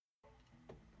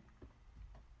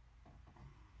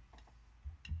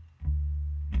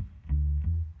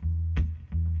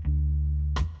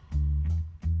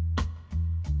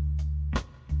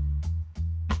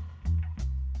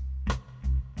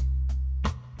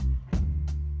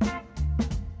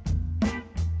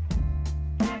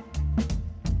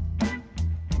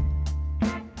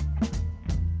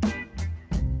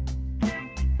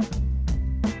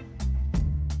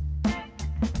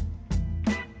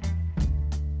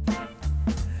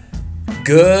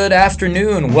Good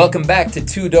afternoon. Welcome back to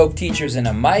Two Dope Teachers and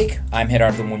a Mic. I'm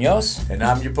Gerardo Munoz. And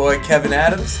I'm your boy, Kevin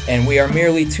Adams. And we are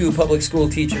merely two public school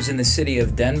teachers in the city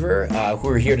of Denver who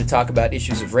are here to talk about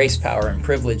issues of race, power, and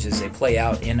privilege as they play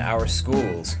out in our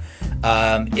schools.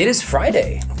 It is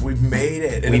Friday. We've made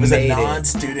it. And it was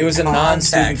a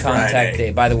non-student contact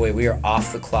day. By the way, we are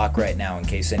off the clock right now in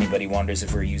case anybody wonders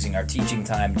if we're using our teaching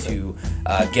time to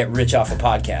get rich off a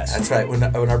podcast. That's right. When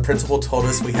our principal told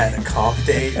us we had a comp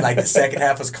day, like the second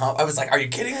half was comp, I was like, are you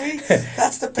kidding me?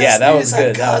 That's the best Yeah, that was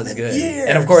good. That was good.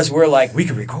 And of course, we're like, we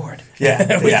could record.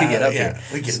 Yeah. we could get up here.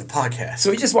 We get the podcast. So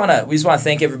we just want to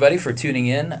thank everybody for tuning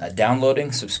in,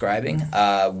 downloading, subscribing.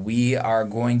 We are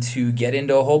going to get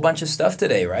into a whole bunch of stuff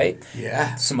today, right?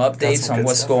 Yeah. Some updates on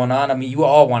what's going on. I mean, you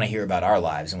all want to hear about our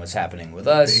lives and what's happening with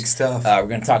us. Big stuff. We're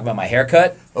going to talk about my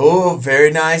haircut. Oh,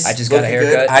 very nice. I just got a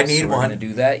haircut. Good. I need so one. We're going to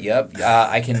do that. Yep.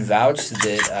 I can vouch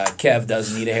that Kev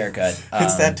does need a haircut.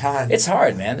 It's that time. It's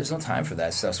hard, man. There's no time for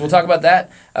that stuff. So we'll talk about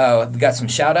that. We got some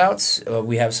shout outs.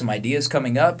 We have some ideas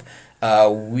coming up.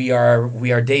 We are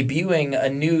debuting a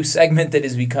new segment that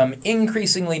has become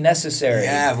increasingly necessary.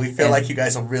 Yeah, we feel like you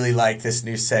guys will really like this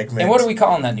new segment. And what are we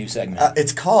calling that new segment?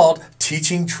 It's called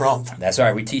Teachin Trump. That's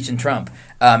right, we're Teachin Trump.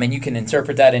 And you can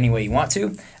interpret that any way you want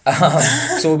to.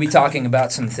 So we'll be talking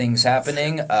about some things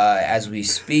happening as we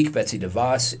speak. Betsy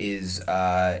DeVos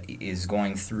is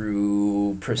going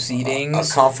through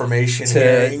proceedings. A confirmation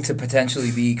hearing. To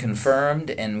potentially be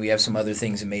confirmed, and we have some other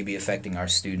things that may be affecting our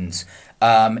students.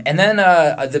 And then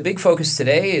the big focus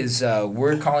today is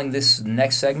we're calling this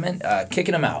next segment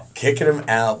Kicking Them Out. Kicking Them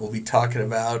Out. We'll be talking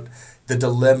about the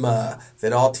dilemma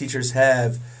that all teachers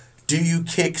have. Do you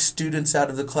kick students out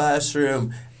of the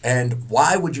classroom? And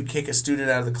why would you kick a student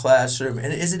out of the classroom?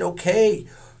 And is it okay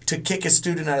to kick a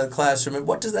student out of the classroom? And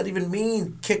what does that even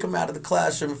mean, kick them out of the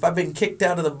classroom? If I've been kicked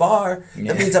out of the bar,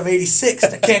 that means I'm 86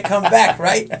 and I can't come back,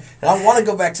 right? And I want to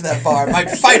go back to that bar. I might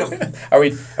fight them. Are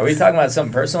we talking about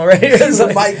something personal right here?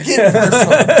 It might get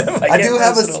personal. I do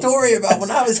have a story about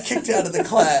when I was kicked out of the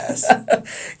class.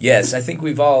 Yes, I think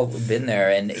we've all been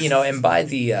there. And, and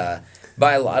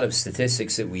by a lot of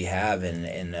statistics that we have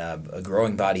in a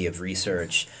growing body of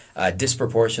research,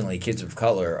 disproportionately kids of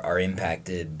color are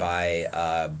impacted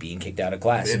by being kicked out of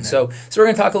class. And so we're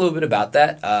going to talk a little bit about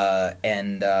that,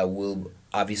 and we'll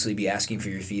obviously be asking for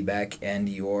your feedback and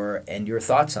your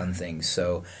thoughts on things.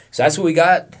 So that's what we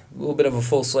got. A little bit of a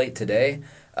full slate today.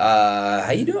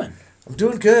 How you doing? I'm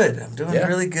doing good. I'm doing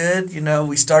really good.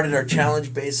 We started our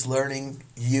challenge-based learning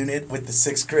unit with the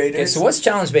 6th graders. Okay, so what's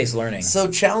challenge-based learning? So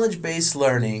challenge-based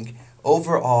learning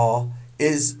overall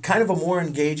is kind of a more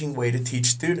engaging way to teach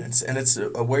students. And it's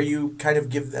where you kind of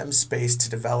give them space to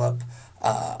develop,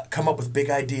 come up with big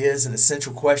ideas and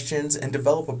essential questions and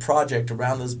develop a project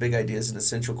around those big ideas and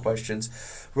essential questions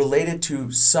related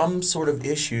to some sort of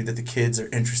issue that the kids are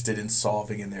interested in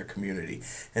solving in their community.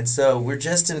 And so we're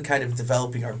just in kind of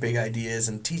developing our big ideas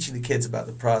and teaching the kids about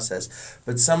the process.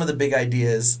 But some of the big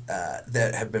ideas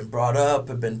that have been brought up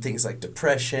have been things like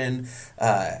depression,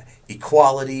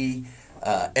 equality,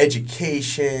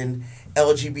 education,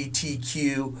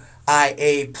 LGBTQ,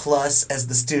 IA plus, as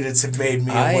the students have made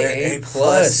me aware. IA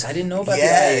plus. I didn't know about the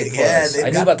IA plus. I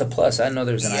knew about the plus. I didn't know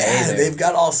there was an IA there. They've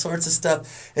got all sorts of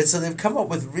stuff. And so they've come up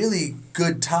with really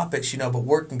good topics, but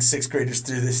working 6th graders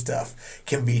through this stuff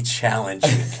can be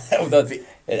challenging.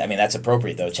 I mean, that's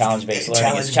appropriate, though. Challenge-based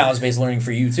learning is challenge-based learning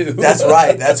for you, too. That's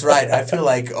right. I feel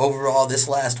like overall this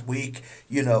last week,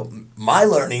 my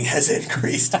learning has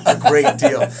increased a great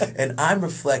deal, and I'm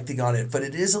reflecting on it. But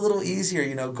it is a little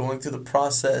easier, going through the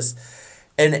process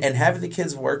and having the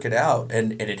kids work it out.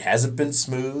 And it hasn't been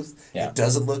smooth. Yeah. It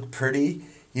doesn't look pretty,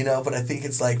 but I think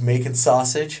it's like making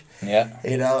sausage. Yeah.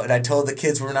 And I told the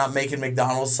kids we're not making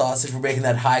McDonald's sausage. We're making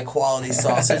that high-quality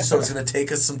sausage, so it's going to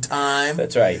take us some time.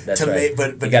 That's right. But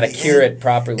you got to cure it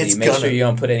properly. Make sure you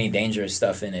don't put any dangerous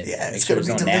stuff in it. Yeah, Make sure there's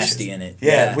no nasty in it.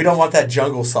 Yeah, we don't want that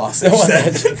jungle sausage.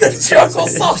 The jungle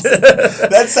sausage.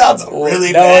 That sounds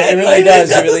really bad. No, it really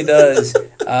does. It really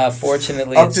does.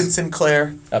 Fortunately, Upton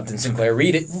Sinclair.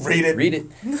 Read it.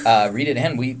 Read it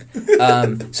and weep.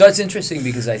 So it's interesting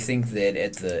because I think that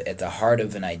at the heart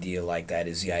of an idea like that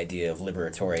is the idea of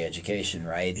liberatory education,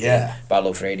 right? Yeah.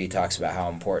 Paulo Freire talks about how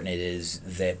important it is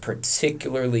that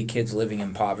particularly kids living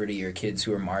in poverty or kids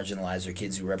who are marginalized or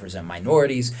kids who represent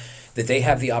minorities, that they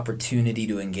have the opportunity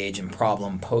to engage in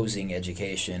problem-posing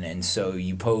education. And so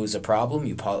you pose a problem,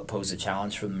 you pose a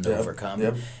challenge for them to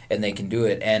overcome, and they can do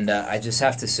it. And I just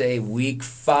have to say, week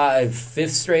 5, 5th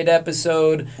straight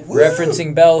episode,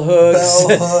 referencing bell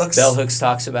hooks. Bell hooks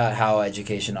talks about how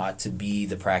education ought to be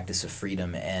the practice of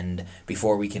freedom. And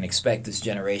before we can expect this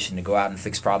generation to go out and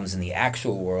fix problems in the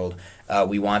actual world,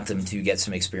 we want them to get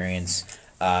some experience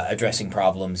addressing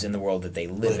problems in the world that they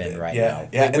live in right now,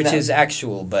 which is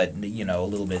actual, but a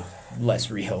little bit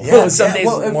less real. Some days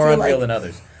more unreal than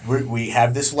others. We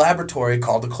have this laboratory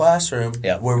called the classroom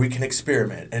where we can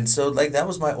experiment, and so that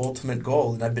was my ultimate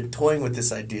goal. And I've been toying with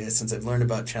this idea since I've learned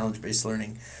about challenge-based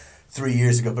learning 3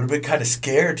 years ago, but I've been kind of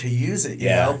scared to use it, you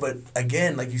know. But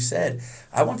again, like you said,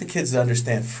 I want the kids to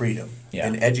understand freedom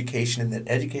and education, and that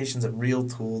education's a real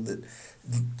tool that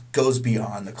goes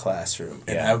beyond the classroom,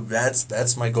 and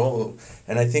that's my goal,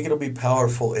 and I think it'll be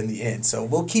powerful in the end. So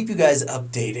we'll keep you guys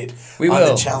updated on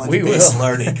the challenge-based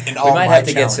learning. And all we might have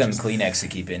to challenges. get some Kleenex to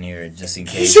keep in here just in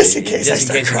case. It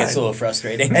gets a little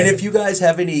frustrating. And if you guys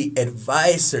have any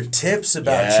advice or tips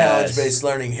about challenge-based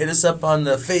learning, hit us up on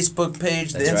the Facebook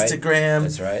page, the Instagram.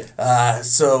 That's right.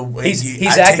 So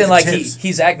he's acting like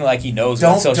he's acting like he knows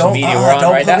what social media we're on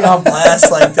right now. Don't put me on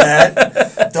blast like that.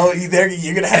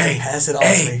 You're gonna have to pass it on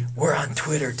to me. We're on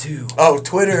Twitter too. Oh,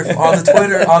 Twitter on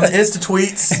the Insta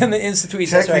tweets. And the Insta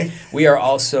tweets. That's right. We are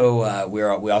also we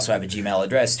also have a Gmail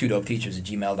address,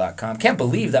 2dopeteachers@gmail.com. Can't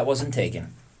believe that wasn't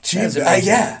taken.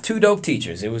 2 dope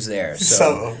teachers. It was there.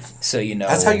 So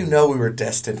that's how you know we were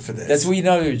destined for this. That's we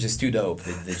know we were just too dope.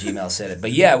 The Gmail said it.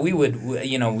 But yeah, we would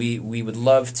we would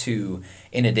love to,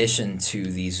 in addition to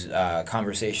these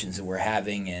conversations that we're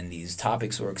having and these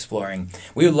topics we're exploring,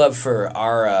 we would love for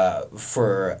our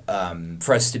for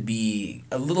us to be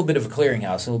a little bit of a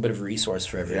clearinghouse, a little bit of a resource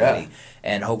for everybody,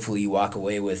 and hopefully you walk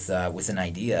away with an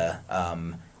idea.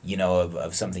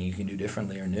 Of something you can do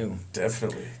differently or new.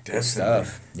 Definitely.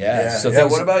 Stuff. Yeah. So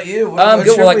what about you? Good. In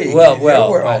the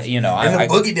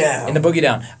boogie down. In the boogie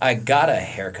down, I got a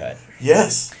haircut.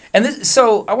 Yes. And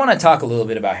so I want to talk a little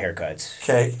bit about haircuts.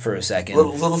 Okay. For a second.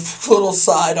 Little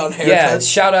side on haircuts. Yeah.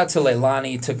 Shout out to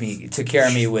Leilani. Took care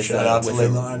of me with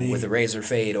a razor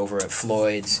fade over at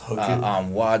Floyd's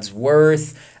on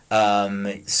Wadsworth.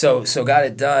 So got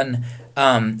it done.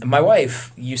 My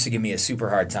wife used to give me a super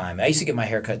hard time. I used to get my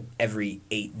hair cut every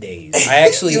 8 days. I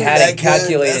actually had it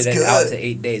calculated out to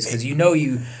 8 days because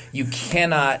you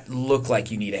cannot look like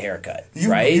you need a haircut,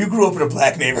 right? You grew up in a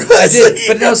black neighborhood. I did,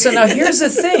 but no. So now here's the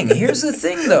thing. Here's the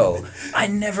thing, though. I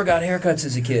never got haircuts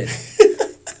as a kid.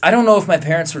 I don't know if my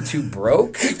parents were too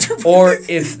broke or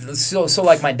if so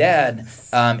like my dad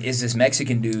is this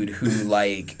Mexican dude who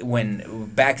when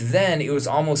back then it was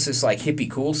almost this hippie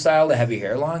cool style to have your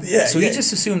hair long. Yeah, so he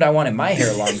just assumed I wanted my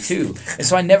hair long too. And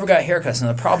so I never got haircuts. And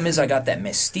the problem is I got that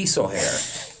mestizo hair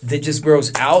that just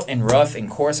grows out and rough and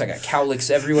coarse. I got cowlicks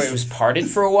everywhere. It was parted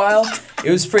for a while. It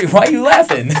was pretty. Why are you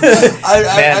laughing?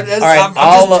 I'm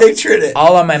just picturing it.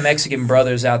 All of my Mexican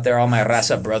brothers out there, all my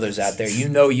raza brothers out there,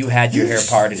 you had your hair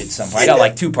parted at some point. I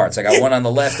got 2 parts. I got one on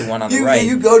the left and one on the right.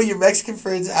 You go to your Mexican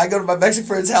friends. I go to my Mexican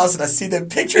friend's house and I see them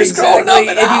pictures growing up.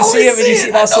 And you see them and you see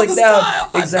them all slicked down.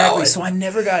 Exactly. So I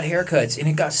never got haircuts, and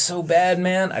it got so bad,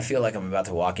 man. I feel like I'm about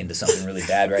to walk into something really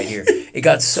bad right here. It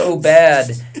got so bad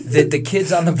that the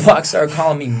kids on the block started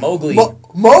calling me Mowgli.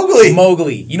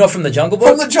 Mowgli. You know from the Jungle Book?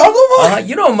 From the Jungle Book?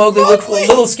 You know Mowgli looked like a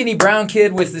little skinny brown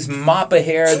kid with this mop of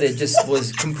hair that just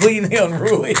was completely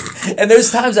unruly. And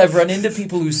there's times I've run into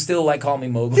people who still call me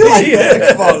Mowgli. You're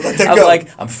like, come on, let that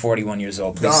go. I'm 41 years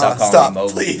old. Please stop calling me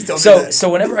Mowgli. Please don't do that. So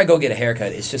whenever I go get a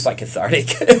haircut, it's just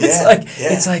cathartic.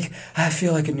 It's like I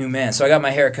feel like a new man. So I got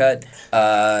my hair cut,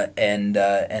 and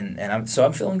I'm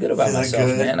feeling good about myself,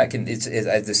 man.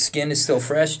 The skin is still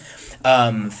fresh.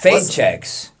 Fade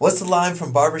checks. What's the line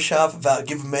from Barbershop about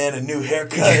give a man a new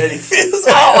haircut and he feels?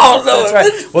 Oh no! That's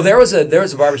right. Well, there was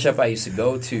a barbershop I used to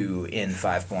go to in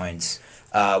Five Points.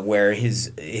 Where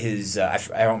his I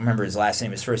don't remember his last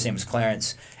name. His first name was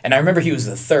Clarence, and I remember he was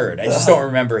the third. I just don't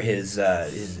remember his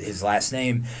last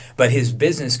name. But his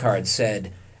business card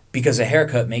said, "Because a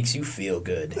haircut makes you feel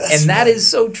good," and that is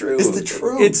so true. It's the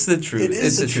truth. It's the truth.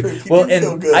 It's the truth. Well,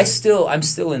 and I'm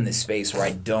still in this space where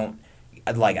I don't.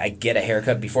 I get a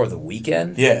haircut before the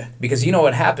weekend. Yeah. Because you know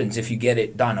what happens if you get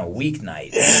it done a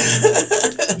weeknight.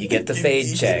 You get the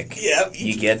fade check.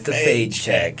 You get the fade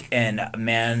check. And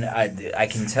man, I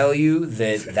can tell you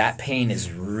that pain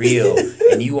is real.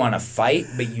 And you want to fight,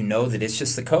 but you know that it's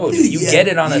just the code. If you get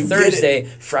it on a Thursday,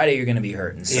 Friday you're going to be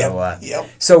hurting. So,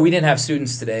 so we didn't have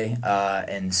students today,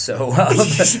 and so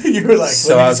you were like,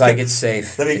 so I was like, it's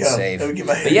safe. Let me it's go. safe. Let me get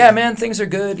my but yeah, man, things are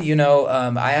good. You know,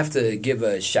 I have to give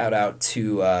a shout out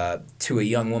to a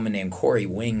young woman named Corey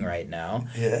Wing right now.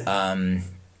 Yeah.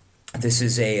 This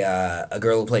is a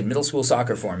girl who played middle school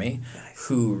soccer for me,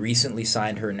 who recently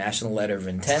signed her national letter of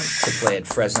intent to play at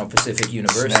Fresno Pacific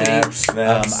University.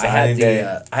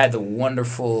 I had the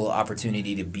wonderful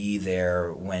opportunity to be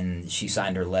there when she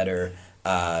signed her letter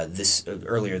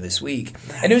earlier this week,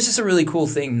 and it was just a really cool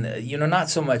thing. You know, not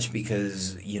so much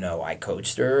because I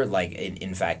coached her. Like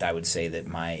in fact, I would say that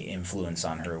my influence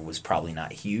on her was probably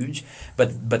not huge,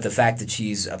 but the fact that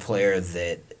she's a player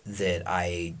that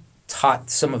I taught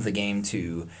some of the game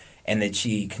to, and that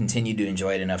she continued to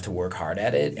enjoy it enough to work hard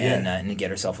at it and get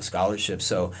herself a scholarship.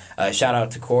 So shout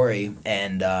out to Corey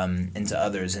and to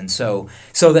others. And so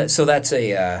that's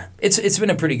it's been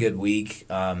a pretty good week.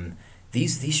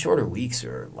 These shorter weeks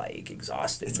are like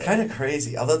exhausting. It's kind of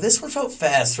crazy. Although this one felt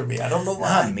fast for me. I don't know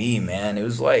why. Not me, man. It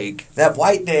was like that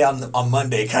white day on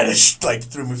Monday kind of like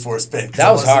threw me for a spin.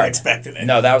 That was hard. Expecting it.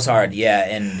 No, that was hard. Yeah,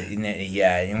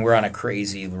 and we're on a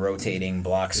crazy rotating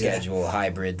block schedule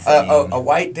hybrid thing. A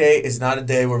white day is not a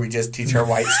day where we just teach our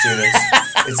white students.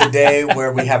 It's a day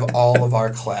where we have all of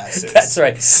our classes. That's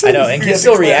right. I know, and you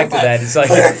still react to that. It's like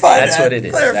that's what it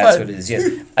is. That's what it is.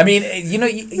 Yes. I mean,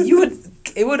 you would.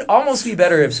 It would almost be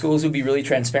better if schools would be really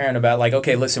transparent about, like,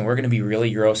 okay, listen, we're going to be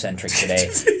really Eurocentric today.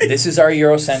 This is our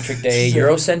Eurocentric day.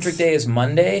 Eurocentric day is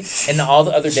Monday, and all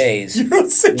the other days.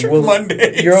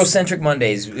 Eurocentric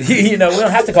Mondays. We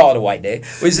don't have to call it a white day.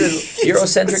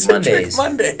 Eurocentric Mondays.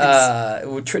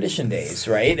 Tradition days,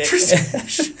 right?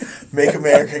 Make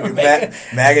America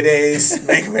MAGA days.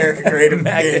 Make America great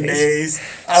again days.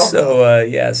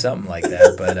 So something like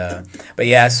that. But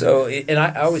yeah. So and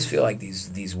I always feel like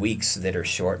these weeks that are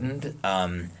shortened,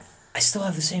 I still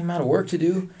have the same amount of work to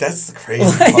do. That's the crazy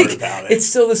part about it. It's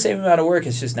still the same amount of work.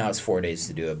 It's just now it's 4 days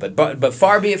to do it. But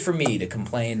far be it from me to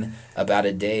complain about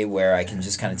a day where I can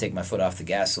just kind of take my foot off the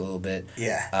gas a little bit.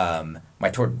 Yeah. My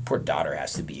poor daughter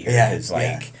has to be here because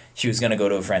she was gonna go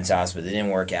to a friend's house, but it didn't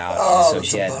work out. Oh,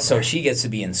 so she gets to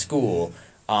be in school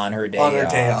on her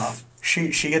day off.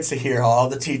 She gets to hear all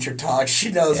the teacher talk.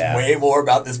 She knows way more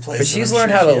about this place. But she's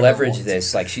learned how to leverage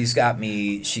this. Like she's got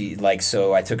me.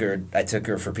 So I took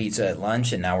her for pizza at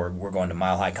lunch, and now we're going to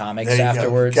Mile High Comics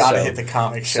afterwards. Gotta hit the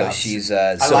comic shop. So she's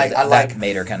that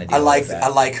made her kind of deal with that. I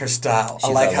like her style.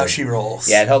 I like how she rolls.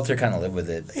 Yeah, it helped her kind of live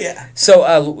with it. Yeah.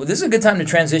 So this is a good time to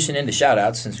transition into shout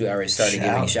outs since we already started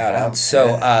giving shout outs.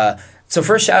 So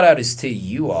first shout out is to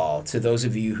you all, to those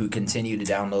of you who continue to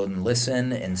download and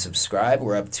listen and subscribe.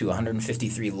 We're up to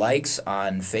 153 likes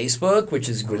on Facebook, which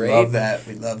is great.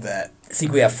 We love that. I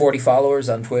think we have 40 followers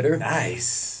on Twitter.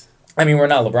 Nice. I mean, we're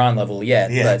not LeBron level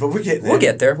yet, but we're getting there.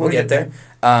 We'll get there.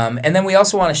 And then we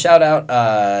also want to shout out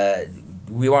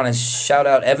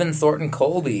Evan Thornton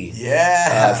Colby,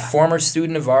 former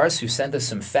student of ours who sent us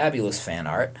some fabulous fan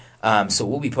art. So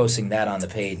we'll be posting that on the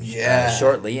page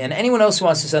shortly. And anyone else who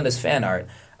wants to send us fan art,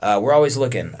 we're always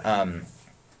looking.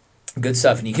 Good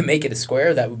stuff. And you can make it a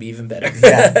square. That would be even better.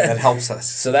 Yeah, that helps us.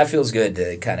 So that feels good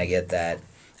to kind of get that.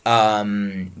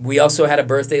 We also had a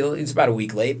birthday. It's about a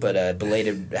week late, but a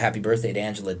belated happy birthday to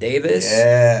Angela Davis.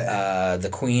 Yeah. The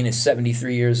Queen is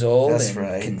 73 years old. That's and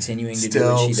right. Continuing to do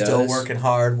what she does. Still working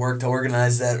hard.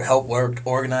 Organize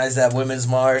that women's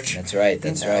march. That's right.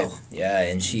 Right. Yeah,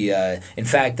 and she. In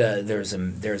fact, there's a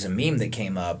meme that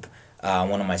came up on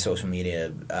one of my social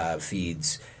media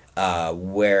feeds.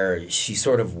 Where she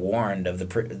sort of warned of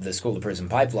the school to prison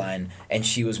pipeline, and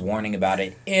she was warning about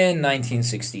it in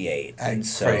 1968. And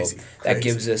so crazy. That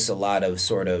gives us a lot of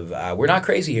sort of, we're not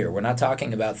crazy here. We're not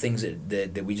talking about things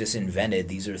that we just invented.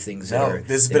 These are things that are...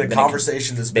 This has been a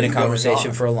conversation that's been a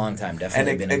conversation for a long time,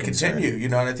 definitely been a concern. And continue,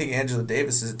 and I think Angela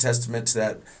Davis is a testament to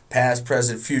that past,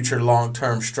 present, future,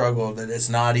 long-term struggle, that it's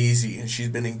not easy, and she's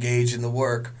been engaged in the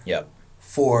work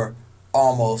for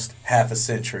almost half a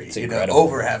century,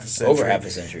 over half a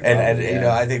century. And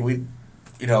I think we,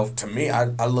 to me,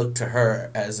 I look to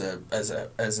her as a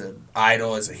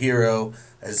idol, as a hero,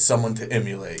 as someone to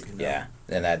emulate. Yeah,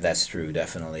 and that's true,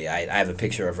 definitely. I have a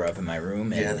picture of her up in my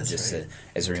room, and as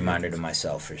a reminder to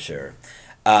myself, for sure.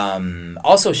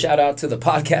 Also, shout out to the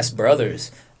Podcast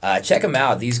Brothers. check them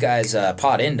out. These guys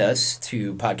pod-ind us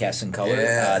to Podcasts in Color.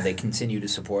 Yeah. They continue to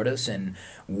support us, and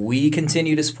we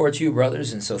continue to support you,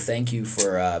 brothers. And so thank you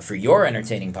for your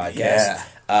entertaining podcast.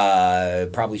 Yeah.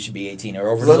 Probably should be 18 or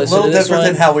over to listen little to this different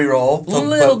one. than how we roll. A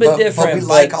little bit different, but we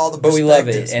like all the but we love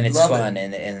it, perspectives. and it's Love fun,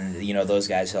 it. and you know those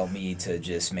guys help me to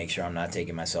just make sure I'm not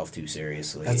taking myself too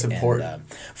seriously. That's important. And,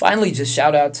 finally, just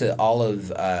shout out to all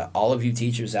of you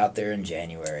teachers out there in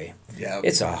January. Yeah,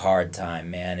 It's a hard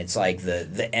time, man. It's like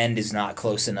the end is not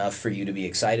close enough for you to be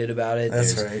excited about it.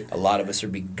 That's There's right. A lot of us are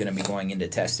going to be going into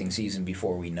testing season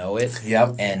before we know it.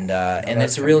 Yep. And that's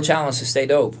it's a real challenge to stay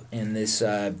dope in this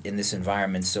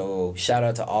environment. So shout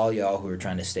out to all y'all who are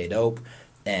trying to stay dope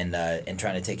and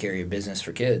trying to take care of your business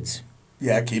for kids.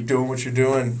 Yeah, keep doing what you're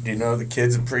doing. You know, the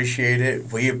kids appreciate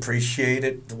it. We appreciate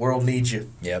it. The world needs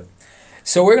you. Yep.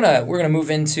 So we're gonna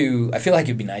move into. I feel like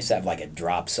it'd be nice to have like a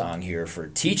drop song here for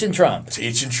Teachin Trump.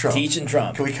 Teachin Trump. Teachin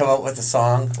Trump. Can we come up with a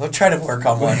song? We'll try to work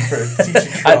on one for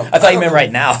Teachin Trump. I thought you meant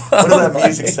right now. What does that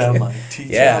music sound like?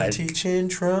 Yeah.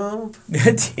 Teachin Trump.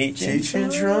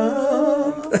 Teachin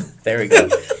Trump. There we go.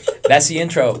 That's the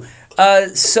intro.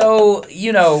 So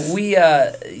you know we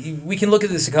can look at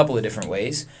this a couple of different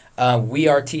ways. We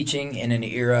are teaching in an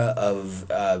era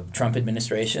of Trump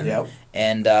administration, Yep.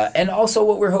 and also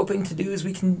what we're hoping to do is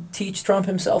we can teach Trump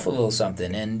himself a little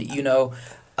something, and you know,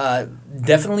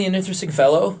 definitely an interesting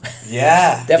fellow.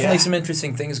 Yeah. Definitely yeah. some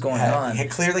interesting things going on. He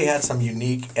clearly had some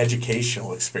unique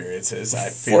educational experiences, I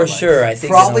feel For like. sure, I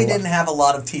think Probably in a lo- didn't have a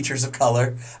lot of teachers of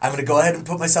color. I'm going to go ahead and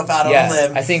put myself out on Yeah, a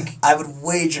limb. I think I would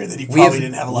wager that he probably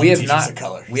didn't have a lot of teachers of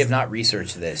color. We have not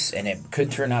researched this, and it could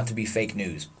turn out to be fake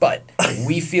news. But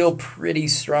we feel pretty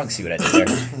strong. See what I did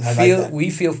there? We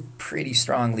feel pretty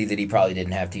strongly that he probably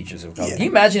didn't have teachers of color. Yeah. Can you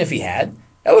imagine if he had?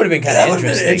 That would have been kind of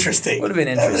interesting. Would have been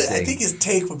interesting. I think his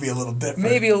take would be a little different.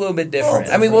 Maybe a little bit different.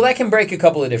 I mean, well, that can break a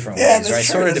couple of different Yeah, ways, that's right?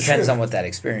 true, Sort of that's depends true. on what that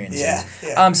experience Yeah, is.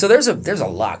 yeah. So there's a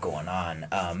lot going on.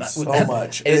 So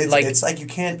much. It's It's like you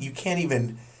can't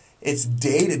even. It's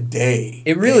day to day.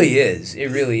 It really is. It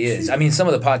really is. I mean, some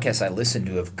of the podcasts I listen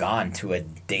to have gone to a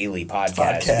daily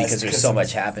podcast because there's so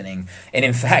much happening. And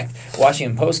in fact,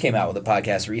 Washington Post came out with a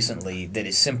podcast recently that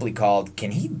is simply called "Can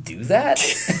He Do That?"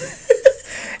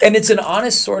 And it's an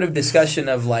honest sort of discussion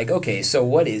of like, okay, so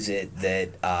what is it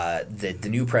that that the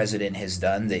new president has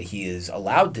done that he is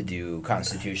allowed to do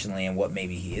constitutionally, and what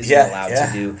maybe he isn't allowed to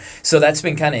do? So that's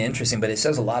been kind of interesting, but it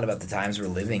says a lot about the times we're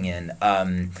living in.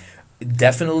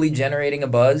 Definitely generating a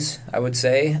buzz, I would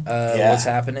say, what's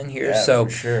happening here. Yeah, so,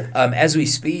 for sure. As we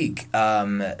speak,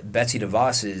 Betsy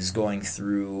DeVos is going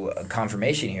through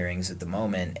confirmation hearings at the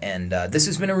moment, and this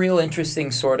has been a real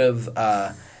interesting sort of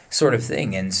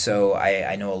thing. And so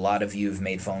I know a lot of you have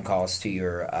made phone calls to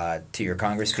your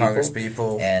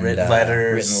congresspeople, and written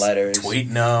letters,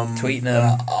 tweeting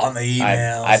them, on the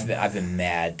emails. I've been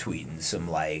mad tweeting some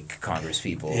like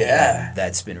congresspeople. Yeah,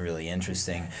 that's been really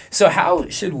interesting. So how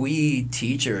should we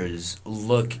teachers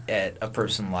look at a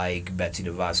person like Betsy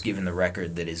DeVos, given the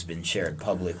record that has been shared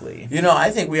publicly? You know, I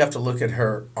think we have to look at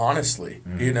her honestly.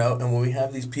 Mm-hmm. You know, and when we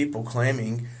have these people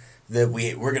claiming that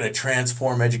we're going to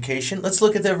transform education, let's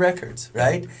look at their records,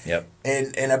 right? Yep.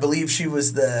 And I believe she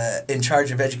was in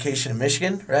charge of education in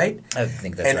Michigan, right? I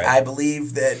think that's right. And I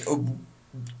believe that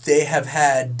they have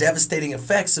had devastating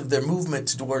effects of their movement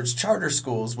towards charter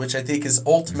schools, which I think is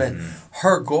ultimate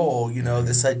her goal. You know,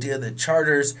 this idea that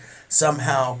charters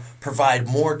somehow provide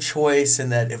more choice,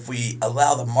 and that if we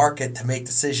allow the market to make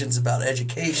decisions about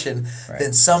education,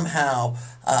 then somehow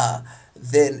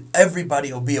then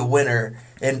everybody will be a winner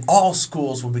and all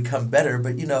schools will become better.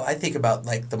 But, you know, I think about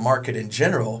like the market in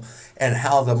general and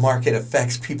how the market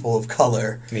affects people of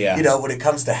color. Yeah. You know, when it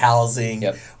comes to housing,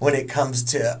 when it comes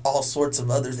to all sorts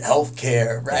of others,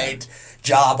 healthcare, right?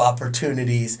 Job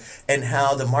opportunities, and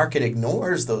how the market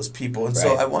ignores those people. And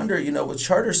so I wonder, you know, with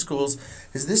charter schools,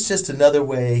 is this just another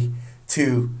way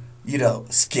to, you know,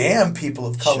 scam people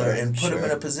of color and put them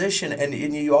in a position? And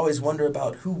you always wonder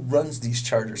about who runs these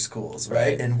charter schools,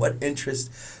 right? And what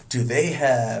interest do they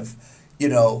have, you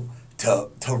know, to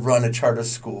run a charter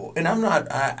school? And I'm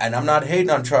not hating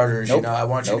on charters. You know, I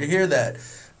want you to hear that.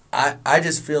 I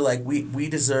just feel like we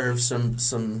deserve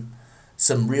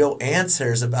some real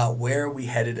answers about where we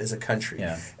headed as a country.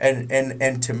 Yeah.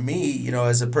 And to me, you know,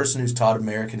 as a person who's taught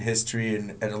American history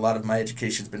and a lot of my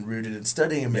education's been rooted in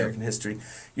studying American history,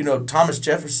 you know, Thomas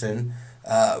Jefferson,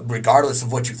 regardless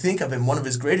of what you think of him, one of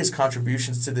his greatest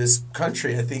contributions to this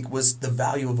country, I think, was the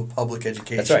value of a public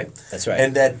education. That's right.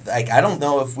 And that, like, I don't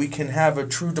know if we can have a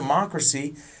true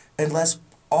democracy unless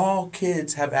all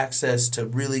kids have access to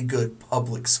really good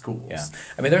public schools. Yeah.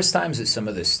 I mean, there's times that some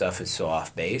of this stuff is so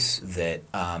off base that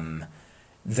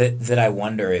that I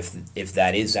wonder if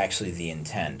that is actually the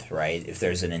intent, right? If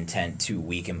there's an intent to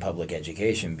weaken public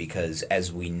education, because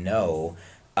as we know,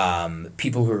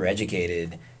 people who are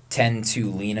educated tend to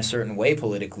lean a certain way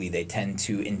politically. They tend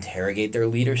to interrogate their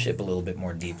leadership a little bit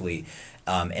more deeply,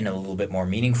 and a little bit more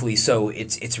meaningfully. So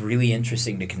it's really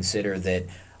interesting to consider that.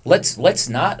 Let's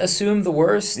not assume the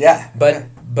worst.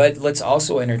 But let's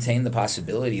also entertain the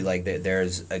possibility, like that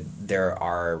there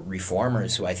are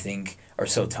reformers who I think are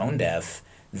so tone deaf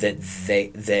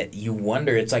that you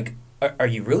wonder. It's like, are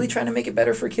you really trying to make it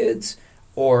better for kids?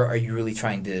 Or are you really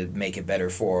trying to make it better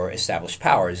for established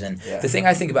powers? And the thing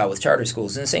I think about with charter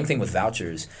schools, and the same thing with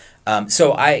vouchers.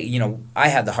 So I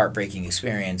had the heartbreaking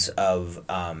experience of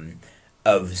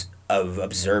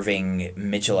observing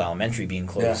Mitchell Elementary being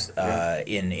closed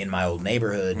in my old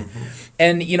neighborhood. Mm-hmm.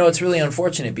 And, it's really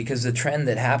unfortunate because the trend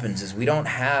that happens is we don't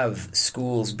have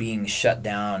schools being shut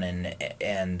down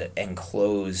and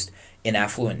closed in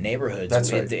affluent neighborhoods.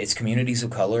 That's right. It's communities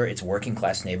of color, it's working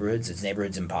class neighborhoods, it's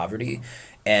neighborhoods in poverty.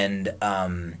 And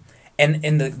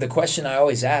the question I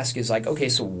always ask is like, okay,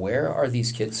 so where are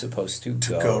these kids supposed to go?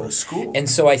 To go to school. And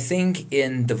so I think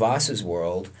in DeVos's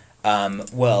world,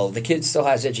 the kid still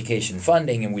has education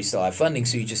funding and we still have funding,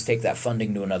 so you just take that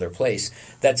funding to another place.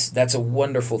 That's a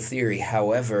wonderful theory.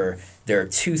 However, there are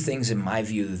two things in my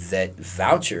view that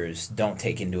vouchers don't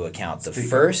take into account. The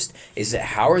first is that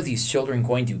how are these children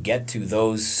going to get to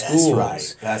those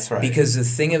schools? That's right. Because the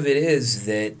thing of it is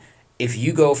that if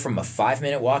you go from a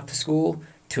 5-minute walk to school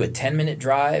to a 10-minute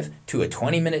drive, to a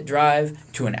 20-minute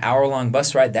drive, to an hour-long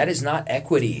bus ride, that is not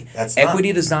equity.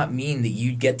 Equity does not mean that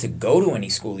you get to go to any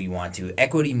school you want to.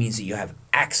 Equity means that you have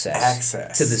access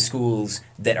to the schools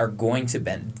that are going to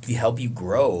help you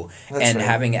grow. That's right.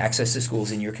 Having access to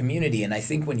schools in your community. And I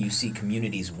think when you see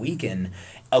communities weaken,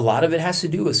 a lot of it has to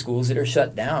do with schools that are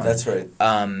shut down. That's right.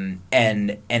 And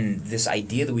this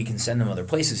idea that we can send them other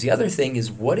places. The other thing is,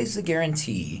 what is the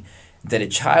guarantee that a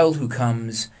child who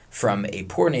comes from a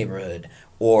poor neighborhood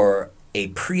or a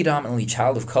predominantly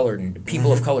child of color,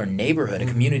 people of color neighborhood, a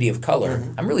community of color.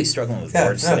 I'm really struggling with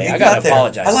words today. I got to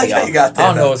apologize. I like how you got there. I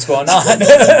don't know what's going on.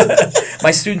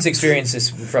 My students experience this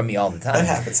from me all the time. That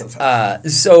happens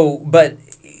sometimes. But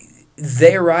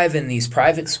they arrive in these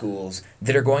private schools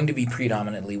that are going to be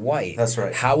predominantly white. That's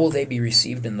right. How will they be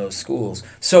received in those schools?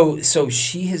 So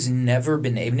she has never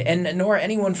been able, and nor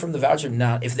anyone from the voucher.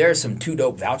 Now, if there are some two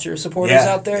dope voucher supporters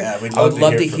out there, I would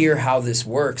love to hear how this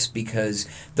works, because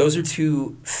those are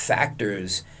two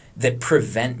factors that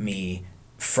prevent me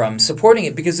from supporting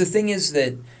it. Because the thing is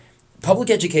that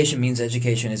public education means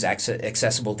education is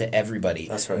accessible to everybody.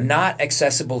 That's right. Not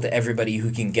accessible to everybody who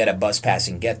can get a bus pass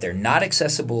and get there. Not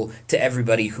accessible to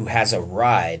everybody who has a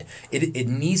ride. It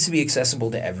needs to be accessible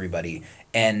to everybody.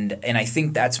 And I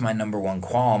think that's my number one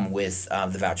qualm with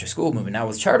the voucher school movement. Now,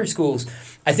 with charter schools,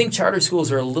 I think charter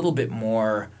schools are a little bit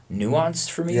more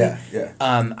nuanced for me. Yeah.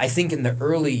 I think in the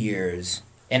early years,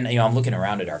 and I'm looking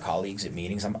around at our colleagues at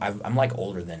meetings. I'm like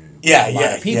older than a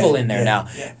lot of people in there now.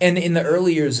 Yeah. And in the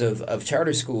early years of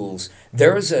charter schools,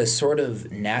 there was a sort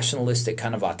of nationalistic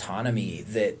kind of autonomy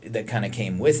that kind of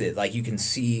came with it. Like you can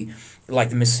see, like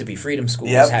the Mississippi Freedom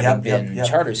Schools having been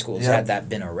charter schools, had that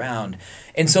been around.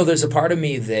 And so there's a part of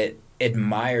me that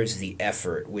admires the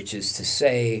effort, which is to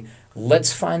say,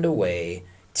 let's find a way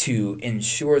to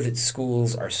ensure that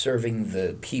schools are serving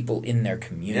the people in their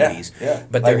communities. Yeah.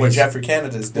 But like what Jeffrey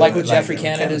Canada's doing. Like what Jeffrey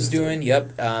Canada's doing,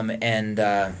 yep. And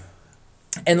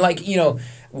like,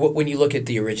 when you look at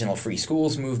the original Free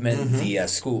Schools movement, the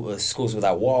Schools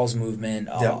Without Walls movement,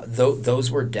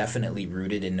 those were definitely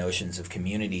rooted in notions of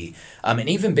community, and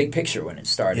even big picture when it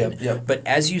started. Yep. But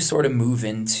as you sort of move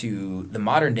into the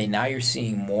modern day, now you're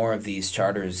seeing more of these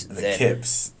charters the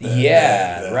KIPS.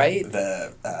 Right?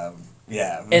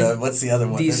 What's the other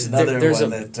one? There's another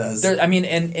one that does.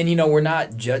 We're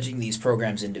not judging these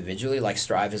programs individually. Like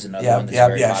Strive is another one that's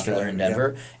very popular in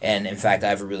Denver. And in fact, I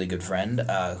have a really good friend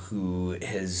who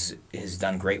has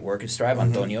done great work at Strive.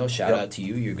 Antonio, shout out to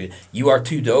you. You're good. You are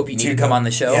too dope. You need to come on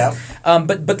the show. Yeah.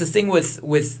 But the thing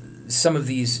with some of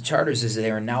these charters is that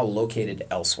they are now located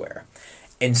elsewhere,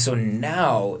 and so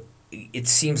now it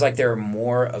seems like there are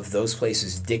more of those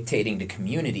places dictating to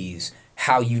communities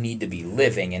how you need to be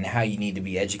living and how you need to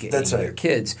be educating your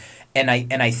kids. And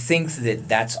I think that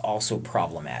that's also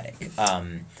problematic.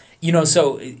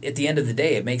 So at the end of the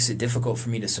day, it makes it difficult for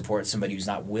me to support somebody who's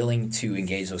not willing to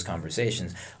engage those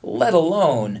conversations, let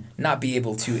alone not be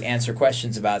able to answer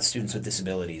questions about students with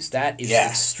disabilities. That is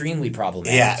extremely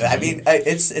problematic. Yeah,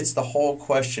 it's the whole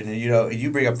question. And, you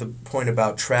bring up the point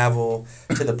about travel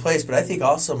to the place, but I think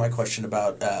also my question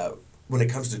about when it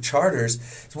comes to charters,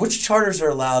 is which charters are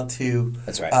allowed to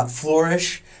That's right.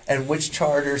 Flourish, and which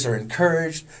charters are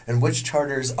encouraged, and which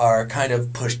charters are kind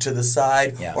of pushed to the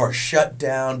side or shut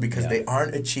down because they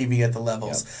aren't achieving at the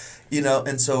levels.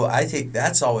 And so I think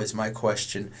that's always my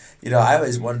question. I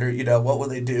always wonder, what will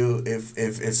they do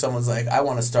if someone's like, I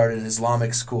want to start an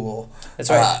Islamic school, that's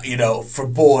right. For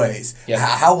boys.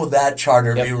 How will that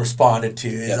charter be responded to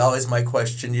is always my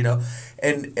question,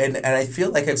 And I feel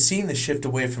like I've seen the shift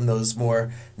away from those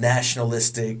more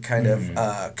nationalistic kind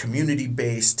of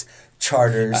community-based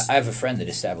charters. I have a friend that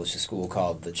established a school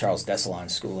called the Charles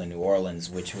Dessalines School in New Orleans,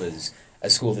 which was a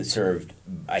school that served,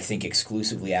 I think,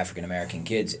 exclusively African-American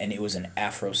kids, and it was an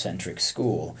Afrocentric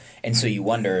school. And so you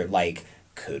wonder, like,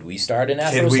 could we start an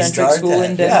Afrocentric school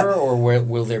in Denver, or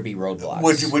will there be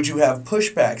roadblocks? Would you have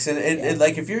pushbacks? And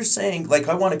like, if you're saying, like,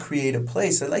 I want to create a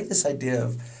place, I like this idea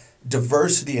of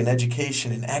diversity in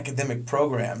education and academic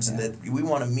programs, and that we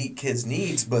want to meet kids'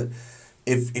 needs, but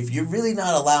if you're really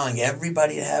not allowing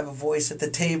everybody to have a voice at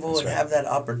the table and have that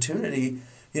opportunity,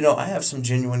 I have some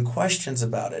genuine questions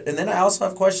about it. And then I also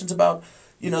have questions about,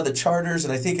 the charters,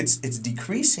 and I think it's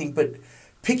decreasing, but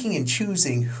picking and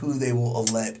choosing who they will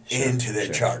let into their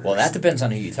charters. Well, that depends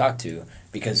on who you talk to,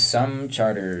 because some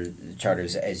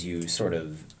charters, as you sort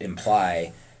of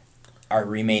imply, are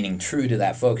remaining true to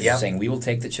that focus, saying we will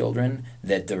take the children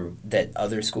that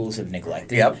other schools have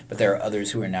neglected, but there are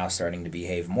others who are now starting to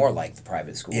behave more like the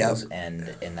private schools,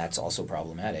 and that's also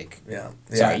problematic.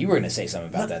 Sorry, you were going to say something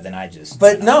about that, then I just...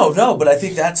 But but I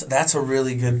think that's a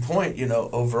really good point,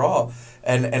 overall.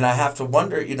 And I have to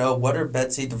wonder, what are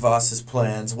Betsy DeVos's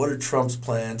plans? What are Trump's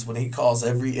plans when he calls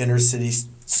every inner city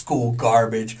school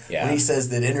garbage? When he says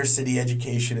that inner city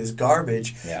education is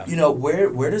garbage?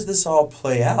 Where does this all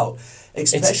play out?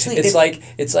 Especially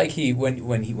it's like he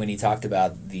when he talked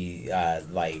about the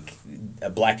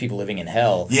black people living in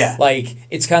hell. Like,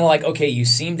 it's kind of like, okay, you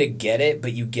seem to get it,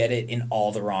 but you get it in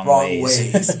all the wrong ways.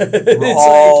 You just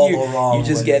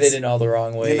get it in all the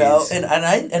wrong ways.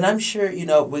 And I'm sure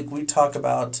we talk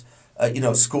about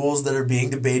schools that are being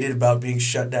debated about being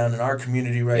shut down in our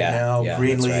community right now.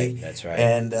 Greenlee. That's right.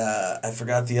 And I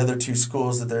forgot the other two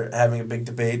schools that they're having a big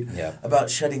debate about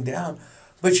shutting down.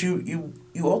 But you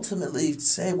ultimately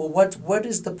say, well, what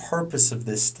is the purpose of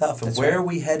this stuff, and where are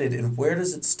we headed, and where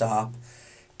does it stop?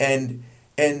 And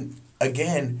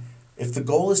again, if the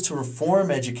goal is to reform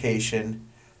education,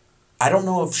 I don't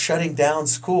know if shutting down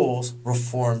schools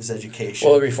reforms education.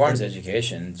 Well, it reforms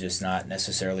education, just not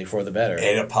necessarily for the better.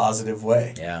 In a positive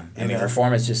way. Yeah. I mean,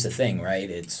 reform is just a thing, right?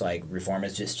 It's like reform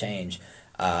is just change.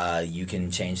 You can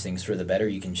change things for the better.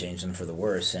 You can change them for the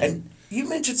worse. And you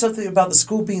mentioned something about the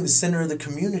school being the center of the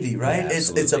community, right? Yeah,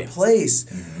 it's a place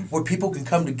where people can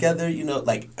come together,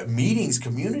 like meetings,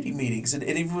 community meetings. And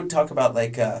if we would talk about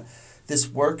this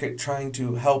work at trying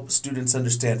to help students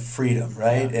understand freedom,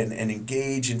 right? And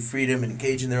engage in freedom and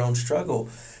engage in their own struggle.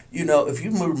 If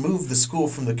you remove the school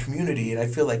from the community, and I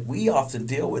feel like we often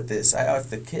deal with this, I ask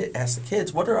the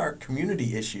kids, what are our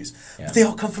community issues? But they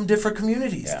all come from different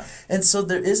communities. And so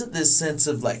there isn't this sense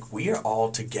of we are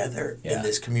all together in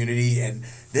this community, and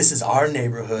this is our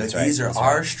neighborhood, these are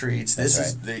our streets, this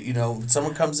is, when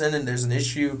someone comes in and there's an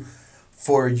issue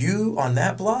for you on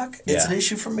that block, it's an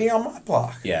issue for me on my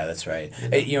block. Yeah, that's right.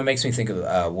 It makes me think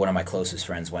of one of my closest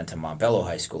friends went to Montbello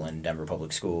High School in Denver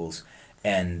Public Schools.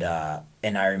 And I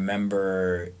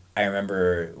remember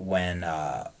when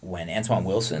Antoine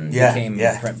Wilson became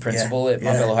principal at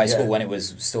Montbello High School when it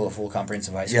was still a full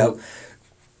comprehensive high school.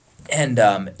 And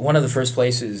one of the first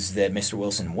places that Mr.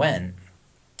 Wilson went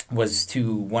was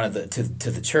to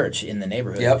to the church in the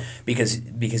neighborhood because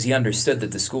he understood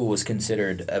that the school was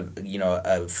considered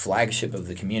a flagship of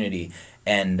the community,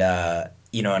 and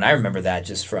and I remember that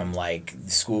just from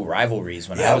school rivalries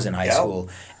when I was in high school,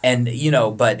 and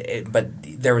but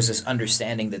there was this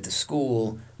understanding that the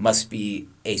school must be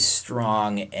a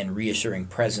strong and reassuring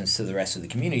presence to the rest of the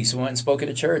community. So we went and spoke at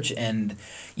a church, and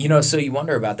so you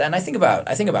wonder about that. And I think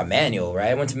about Manuel,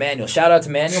 right? I went to Manuel. Shout out to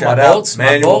Manuel.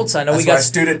 My Bolts. I know we got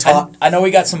student taught. I know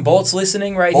we got some Bolts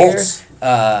listening right here.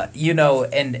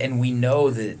 And we know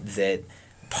that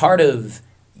part of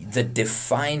the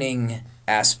defining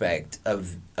aspect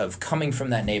of coming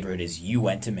from that neighborhood is you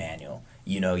went to Manual.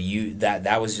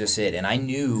 That was just it. And I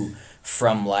knew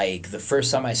from the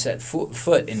first time I set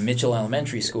foot in Mitchell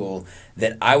Elementary School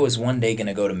that I was one day going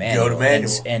to go to Manual.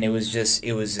 And it was this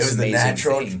amazing the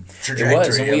natural thing. Trajectory. It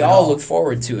was, and we all looked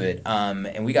forward to it.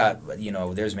 And we got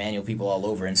there's Manual people all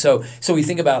over. And so we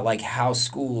think about how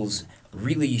schools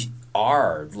really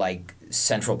are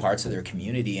central parts of their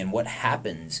community. And what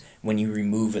happens when you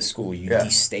remove a school, you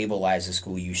destabilize a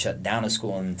school, you shut down a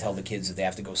school and tell the kids that they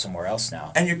have to go somewhere else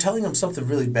now. And you're telling them something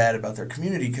really bad about their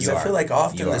community, because I feel like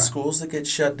often the schools that get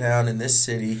shut down in this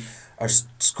city are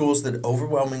schools that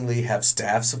overwhelmingly have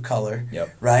staffs of color,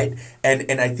 right?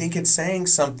 And I think it's saying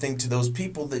something to those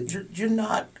people that you're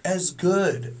not as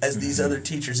good as these other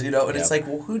teachers, and it's like,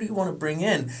 well, who do you want to bring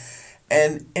in?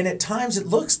 And at times it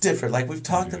looks different. Like we've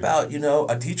talked about,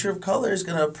 a teacher of color is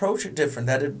going to approach it different.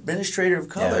 That administrator of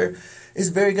color is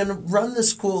going to run the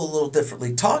school a little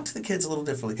differently, talk to the kids a little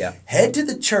differently, head to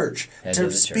the church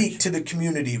to speak to the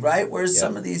community, right? Whereas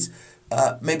some of these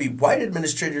maybe white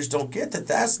administrators don't get that.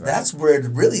 That's where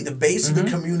really the base of the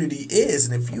community is.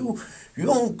 And if you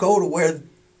don't go to where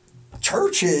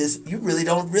church is, you really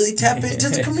don't tap into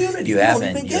the community. You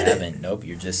haven't. Nope.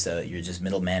 You're just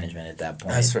middle management at that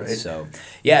point. That's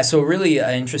right. So really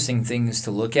interesting things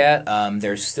to look at.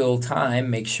 There's still time.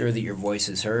 Make sure that your voice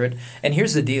is heard. And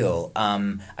here's the deal.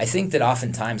 I think that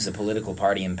oftentimes the political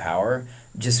party in power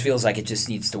just feels like it just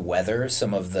needs to weather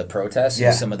some of the protests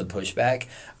and some of the pushback.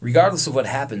 Regardless of what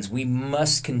happens, we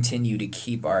must continue to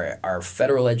keep our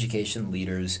federal education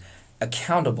leaders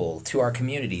accountable to our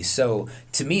communities. So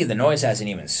to me, the noise hasn't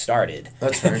even started.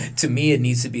 That's right. To me, it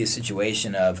needs to be a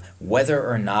situation of whether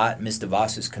or not Ms.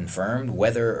 DeVos is confirmed,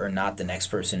 whether or not the next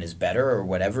person is better, or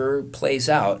whatever plays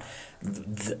out,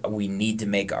 we need to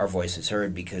make our voices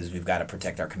heard, because we've got to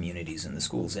protect our communities and the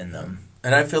schools in them.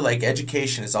 And I feel like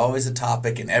education is always a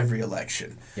topic in every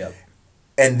election. Yep.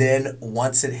 And then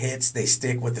once it hits, they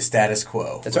stick with the status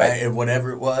quo. That's right. And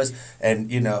whatever it was. And,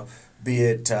 be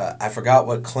it, I forgot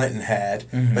what Clinton had,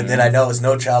 but then I know it's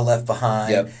No Child Left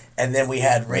Behind. Yep. And then we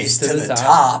had Race to the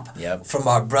Top from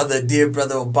our dear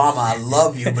brother Obama. I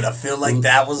love you, but I feel like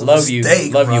that was a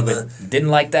mistake, Love brother. you, but didn't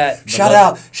like that. Shout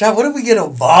out, what if we get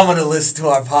Obama to listen to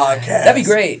our podcast? That'd be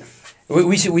great.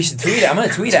 We should tweet it. I'm going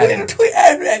to tweet at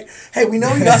him. Hey, we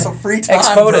know you got some free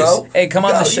time, bro. Hey, come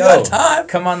on the show. You got time?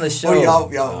 Come on the show.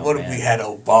 What if we had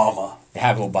Obama?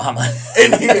 Have Obama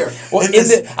in here. Well,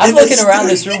 I'm looking around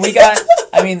this room. We got.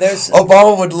 There's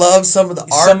Obama would love some of the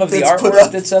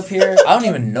artwork that's up here. I don't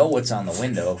even know what's on the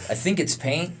window. I think it's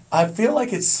paint. I feel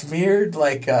like it's smeared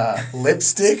like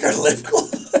lipstick or lip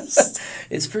gloss.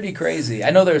 It's pretty crazy.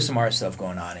 I know there's some art stuff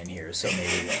going on in here, so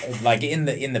maybe like in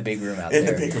the big room out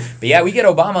there. But yeah, we get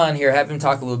Obama on here, have him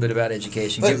talk a little bit about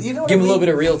education. Give him a little bit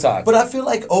of real talk. But I feel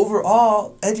like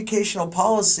overall educational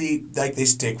policy, like they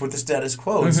stick with the status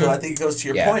quo. And so I think it goes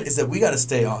to your point, is that we got to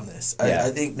stay on this. I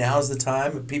think now's the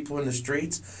time. If people in the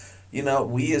streets,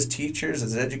 we as teachers,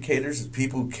 as educators, as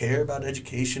people who care about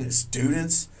education, as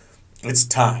students, it's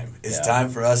time. It's time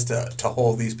for us to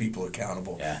hold these people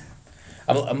accountable. Yeah.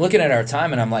 I'm looking at our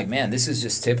time and I'm like, man, this is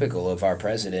just typical of our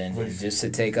president, just to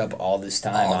take up all this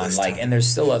time and there's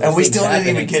still other things. And we still didn't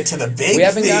even get to the big thing. We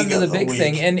haven't gotten to the big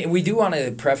thing, and we do want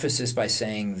to preface this by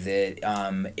saying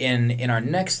that in our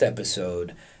next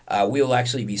episode, we will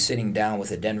actually be sitting down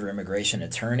with a Denver immigration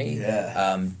attorney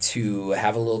to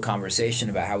have a little conversation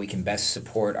about how we can best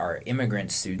support our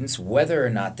immigrant students, whether or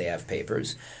not they have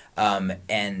papers.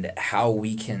 And how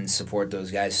we can support those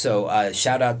guys. So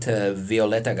shout out to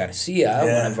Violeta Garcia,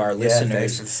 one of our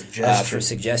listeners, for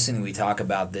suggesting we talk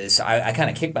about this. I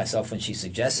kind of kicked myself when she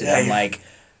suggested it. I'm like,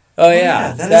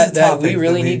 that we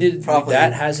really needed.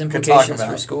 That has implications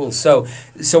for schools. So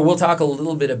we'll talk a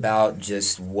little bit about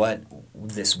just what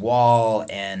this wall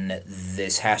and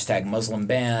this hashtag Muslim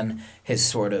ban has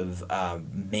sort of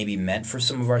maybe meant for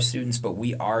some of our students, but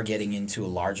we are getting into a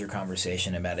larger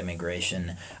conversation about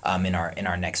immigration in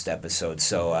our next episode.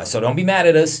 So don't be mad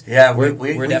at us. Yeah, we're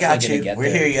definitely going to get there.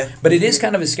 We hear you. But it is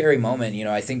kind of a scary moment.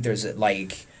 I think there's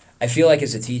I feel like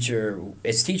as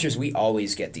teachers, we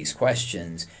always get these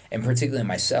questions, and particularly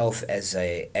myself as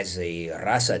a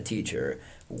Raza teacher,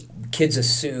 kids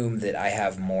assume that I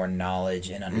have more knowledge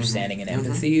and understanding and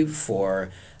empathy for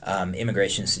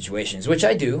immigration situations, which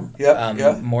I do,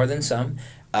 more than some.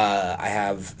 I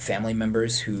have family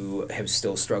members who have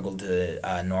still struggled to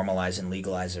normalize and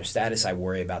legalize their status. I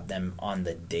worry about them on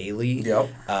the daily,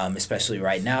 especially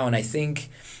right now. And I think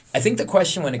the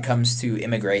question when it comes to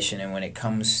immigration and when it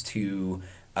comes to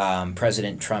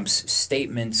President Trump's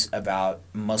statements about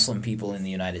Muslim people in the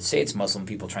United States, Muslim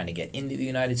people trying to get into the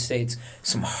United States,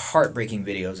 some heartbreaking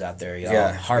videos out there,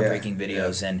 y'all. Heartbreaking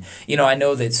videos. And, I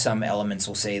know that some elements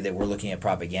will say that we're looking at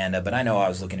propaganda, but I know I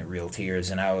was looking at real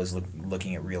tears and I was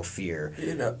looking at real fear.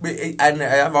 And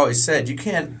I've always said, you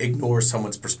can't ignore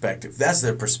someone's perspective. That's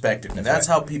their perspective. And that's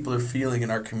how people are feeling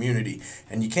in our community.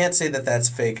 And you can't say that that's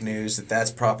fake news, that that's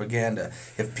propaganda.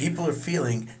 If people are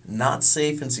feeling not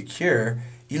safe and secure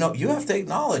you have to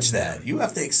acknowledge that. You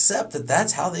have to accept that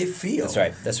that's how they feel.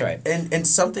 That's right. And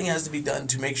something has to be done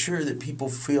to make sure that people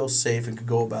feel safe and can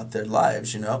go about their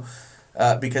lives,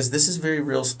 because this is very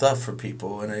real stuff for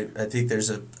people. And I think there's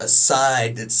a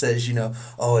side that says,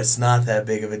 oh, it's not that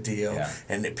big of a deal,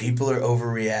 and that people are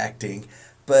overreacting.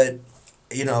 But,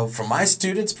 from my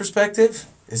students' perspective,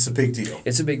 it's a big deal.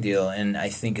 It's a big deal, and I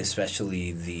think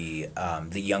especially the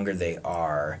younger they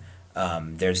are,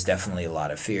 there's definitely a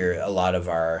lot of fear. A lot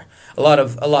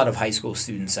of high school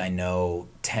students I know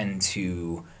tend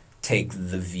to take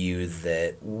the view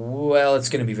that, well, it's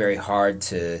going to be very hard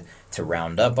to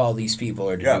round up all these people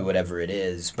or to do whatever it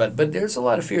is. But there's a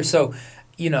lot of fear. So,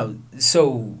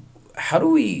 so how do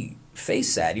we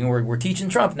face that? We're teaching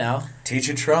Trump now.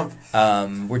 Teaching Trump.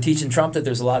 We're teaching Trump that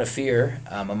there's a lot of fear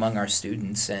among our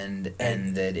students and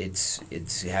that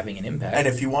it's having an impact. And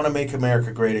if you want to make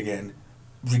America great again,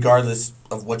 regardless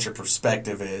of what your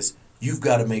perspective is, you've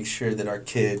got to make sure that our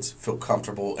kids feel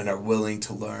comfortable and are willing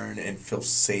to learn and feel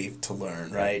safe to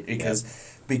learn, right?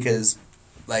 Because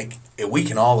like, we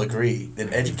can all agree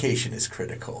that education is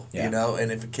critical,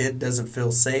 and if a kid doesn't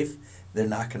feel safe, they're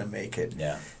not going to make it.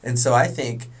 Yeah. And so I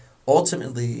think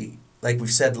ultimately, like we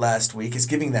said last week, is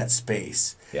giving that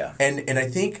space. Yeah. And I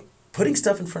think putting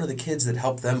stuff in front of the kids that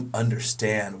help them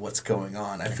understand what's going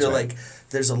on. I feel like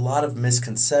there's a lot of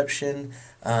misconception.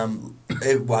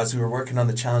 As we were working on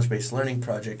the challenge-based learning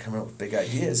project, coming up with big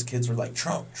ideas, kids were like,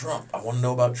 Trump, I want to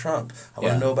know about Trump. I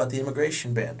want to know about the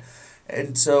immigration ban.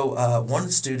 And so one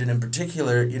student in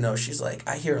particular, she's like,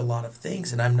 I hear a lot of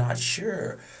things and I'm not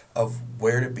sure of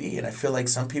where to be. And I feel like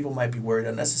some people might be worried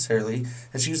unnecessarily.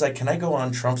 And she was like, can I go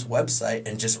on Trump's website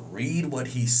and just read what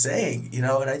he's saying? And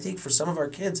I think for some of our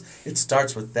kids, it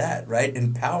starts with that, right?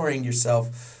 Empowering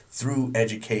yourself through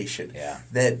education. Yeah.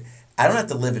 That I don't have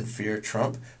to live in fear of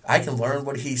Trump. I can learn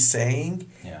what he's saying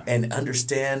and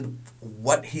understand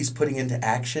what he's putting into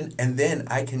action, and then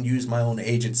I can use my own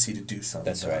agency to do something.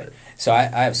 That's right. So I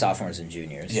have sophomores and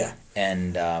juniors. Yeah.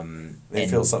 And they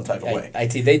feel some type of way.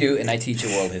 They do, and I teach a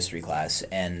world history class,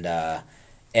 and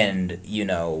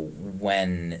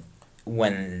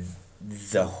when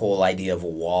the whole idea of a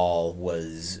wall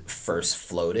was first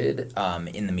floated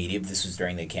in the media, this was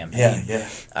during the campaign. Yeah.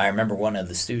 I remember one of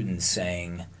the students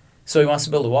saying, "So he wants to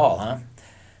build a wall, huh?"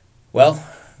 Well,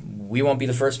 we won't be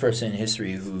the first person in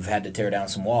history who've had to tear down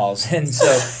some walls. And so,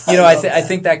 I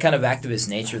think that kind of activist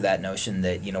nature, that notion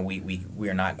that,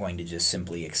 we're not going to just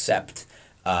simply accept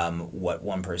what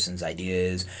one person's idea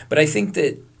is. But I think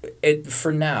that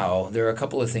for now, there are a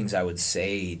couple of things I would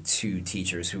say to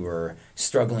teachers who are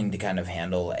struggling to kind of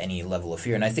handle any level of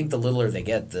fear. And I think the littler they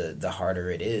get, the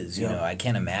harder it is. I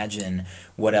can't imagine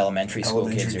what elementary school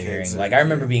kids are hearing. Like, I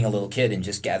remember being a little kid and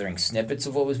just gathering snippets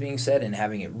of what was being said and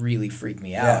having it really freak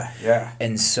me out. Yeah.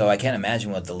 And so I can't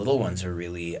imagine what the little ones are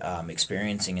really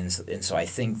experiencing. And so I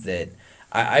think that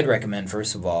I'd recommend,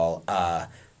 first of all,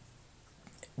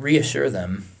 reassure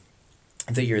them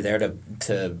that you're there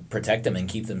to protect them and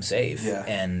keep them safe,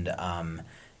 and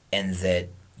that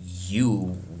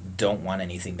you don't want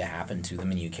anything to happen to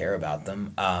them and you care about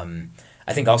them.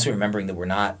 I think also remembering that we're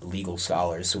not legal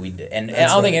scholars, so and I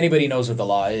don't think anybody knows what the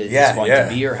law is going to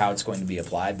be or how it's going to be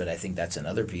applied, but I think that's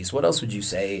another piece. What else would you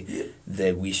say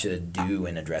that we should do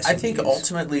in addressing I think these?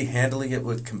 ultimately handling it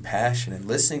with compassion and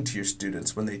listening to your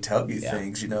students when they tell you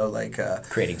things, like...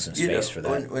 creating some space for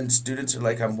that. When students are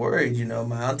like, I'm worried,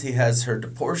 my auntie has her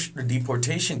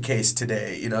deportation case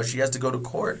today, she has to go to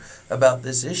court about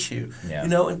this issue,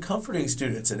 and comforting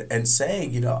students and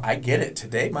saying, I get it,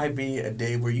 today might be a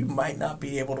day where you might not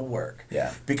be able to work.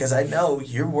 Yeah. Because I know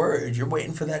you're worried. You're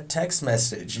waiting for that text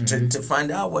message to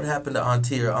find out what happened to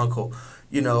auntie or uncle,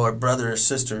 or brother or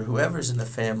sister, whoever's in the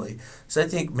family. So I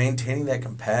think maintaining that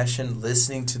compassion,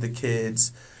 listening to the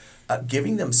kids,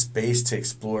 giving them space to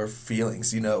explore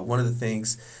feelings. One of the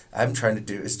things I'm trying to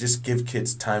do is just give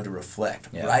kids time to reflect.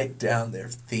 Write down their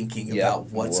thinking about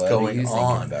what's going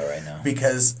on. About right now?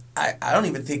 Because I don't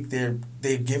even think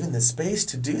they've given the space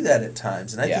to do that at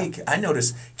times. And I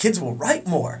notice kids will write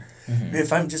more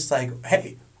if I'm just like,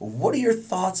 hey, what are your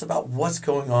thoughts about what's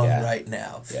going on right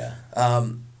now? Yeah.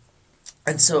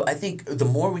 And so I think the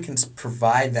more we can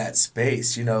provide that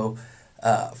space,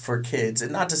 for kids,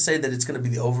 and not to say that it's going to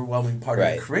be the overwhelming part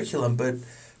of the curriculum, but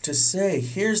to say,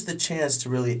 here's the chance to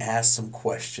really ask some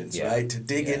questions, right? To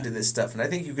dig into this stuff. And I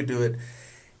think you could do it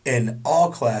in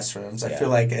all classrooms. I feel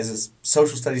like as a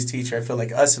social studies teacher, I feel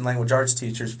like us and language arts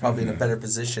teachers probably in a beher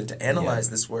position to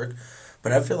analyze this work.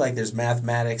 But I feel like there's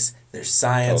mathematics, there's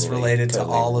science related to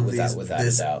all of these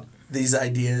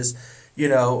ideas.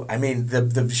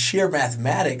 The sheer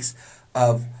mathematics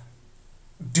of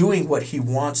doing what he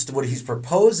wants to, what he's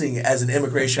proposing as an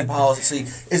immigration policy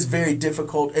is very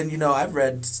difficult. And, I've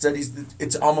read studies that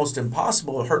it's almost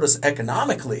impossible to hurt us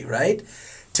economically, right?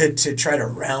 To try to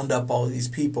round up all of these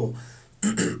people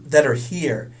that are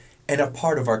here and are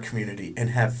part of our community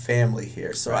and have family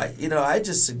here. So I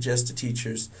just suggest to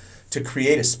teachers to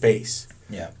create a space.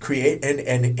 Yeah.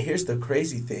 And here's the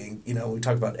crazy thing, we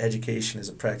talk about education as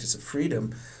a practice of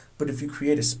freedom, but if you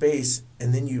create a space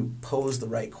and then you pose the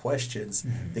right questions,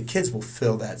 the kids will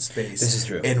fill that space. This is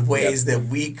true. In ways that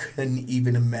we couldn't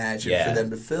even imagine for them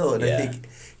to fill. And I think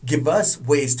give us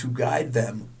ways to guide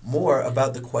them more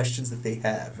about the questions that they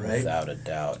have, right? Without a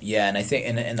doubt. Yeah, and I think,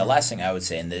 and the last thing I would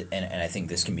say, and I think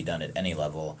this can be done at any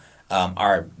level,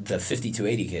 the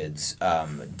 5280 kids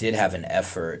did have an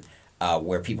effort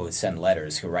where people could send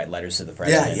letters, could write letters to the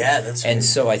president. Yeah, that's And right.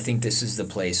 so I think this is the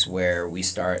place where we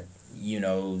start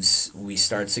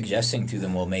suggesting to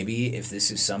them, well, maybe if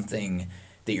this is something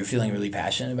that you're feeling really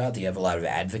passionate about, that you have a lot of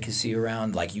advocacy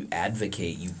around, like you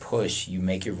advocate, you push, you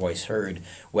make your voice heard,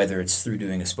 whether it's through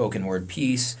doing a spoken word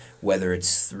piece, whether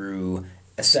it's through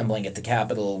assembling at the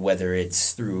Capitol, whether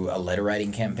it's through a letter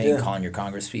writing campaign, calling your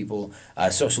congresspeople.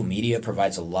 Social media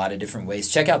provides a lot of different ways.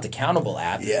 Check out the Countable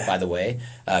app, by the way.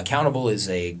 Countable is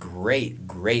a great,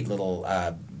 great little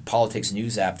politics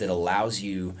news app that allows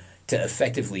you to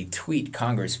effectively tweet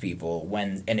congresspeople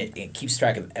and it keeps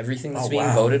track of everything that's being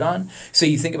voted on. So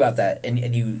you think about that,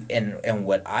 and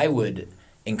what I would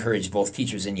encourage both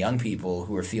teachers and young people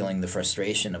who are feeling the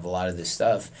frustration of a lot of this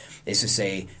stuff is to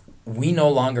say, we no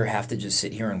longer have to just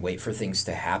sit here and wait for things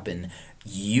to happen.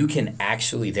 You can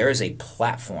there is a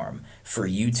platform for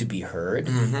you to be heard,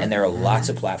 and there are lots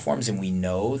of platforms, and we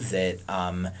know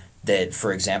that that,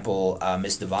 for example,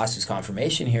 Ms. DeVos'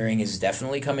 confirmation hearing has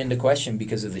definitely come into question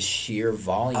because of the sheer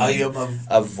volume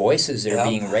of voices that are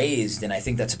being raised, and I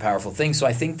think that's a powerful thing. So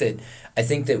I think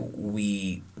that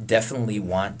we definitely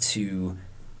want to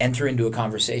enter into a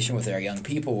conversation with our young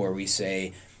people where we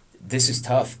say, this is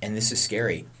tough and this is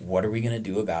scary. What are we going to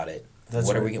do about it?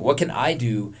 What can I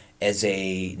do as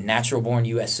a natural-born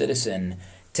U.S. citizen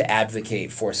to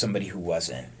advocate for somebody who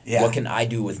wasn't? Yeah. What can I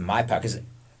do with my power? Because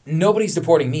nobody's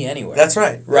deporting me anywhere. That's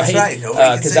right. That's right.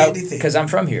 Nobody can say anything. Because I'm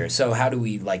from here. So how do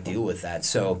we deal with that?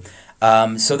 So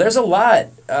there's a lot,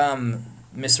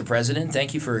 Mr. President.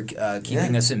 Thank you for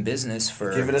keeping us in business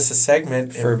for giving us a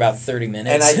segment for about 30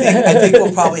 minutes. And I think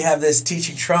we'll probably have this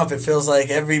Teaching Trump. It feels like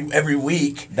every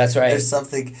week. That's right. There's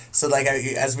something. So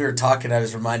as we were talking, I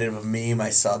was reminded of a meme I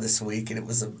saw this week, and it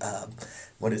was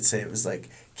what did it say? It was like,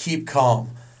 keep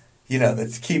calm.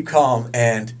 That's keep calm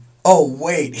and. Oh,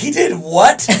 wait, he did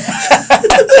what?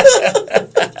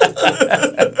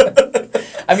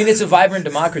 I mean, it's a vibrant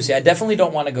democracy. I definitely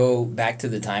don't want to go back to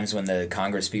the times when the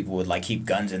Congress people would keep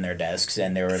guns in their desks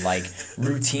and there were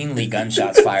routinely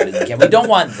gunshots fired in the camp. We don't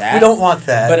want that. We don't want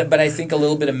that. But I think a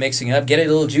little bit of mixing it up, get it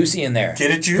a little juicy in there. Get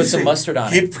it juicy. Put some mustard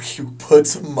on it. Put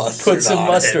some mustard Put some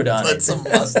mustard on it. Put some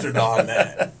mustard on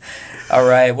it. All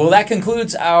right. Well, that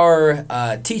concludes our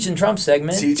Teachin Trump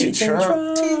segment. Teachin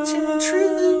Trump. Teachin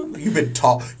Trump. You've been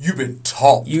taught.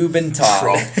 You've been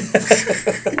taught.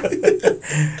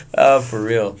 Oh, for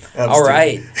real. All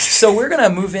right. So we're gonna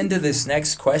move into this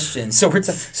next question. So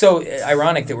so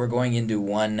ironic that we're going into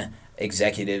one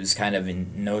executive's kind of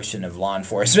notion of law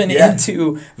enforcement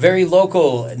into very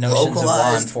local notions of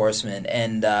law enforcement,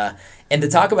 and to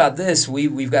talk about this,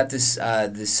 we've got this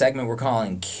segment we're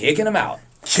calling "Kicking Them Out."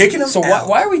 Kicking them out. So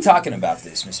why are we talking about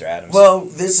this, Mr. Adams? Well,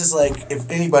 this is if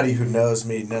anybody who knows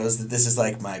me knows that this is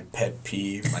my pet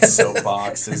peeve, my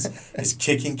soapbox is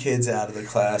kicking kids out of the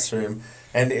classroom.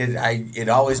 And it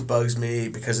always bugs me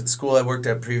because at the school I worked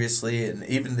at previously, and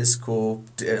even this school,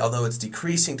 although it's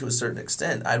decreasing to a certain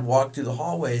extent, I'd walk through the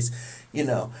hallways,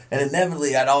 and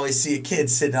inevitably I'd always see a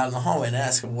kid sitting out in the hallway and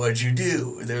ask them, "What'd you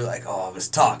do?" And they're like, "Oh, I was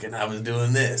talking, I was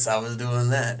doing this, I was doing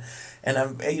that." And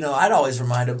I'd always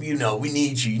remind them, we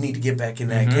need you. You need to get back in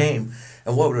that game.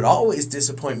 And what would always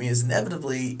disappoint me is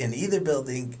inevitably in either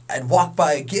building, I'd walk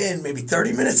by again, maybe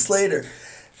 30 minutes later,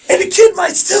 and the kid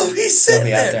might still be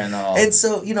sitting there. Out there in the hall. And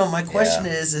so, my question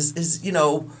is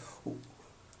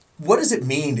what does it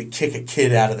mean to kick a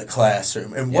kid out of the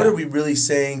classroom? And what are we really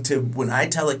saying to when I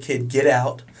tell a kid, get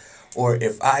out, or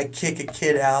if I kick a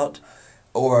kid out,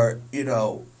 or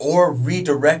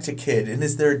redirect a kid? And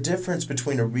is there a difference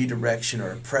between a redirection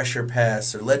or a pressure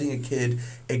pass or letting a kid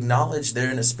acknowledge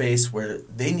they're in a space where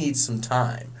they need some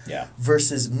time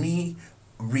versus me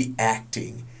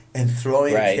reacting and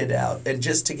throwing a kid out? And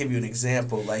just to give you an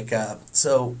example,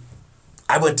 so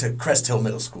I went to Crest Hill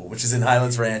Middle School, which is in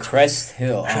Highlands Ranch. Crest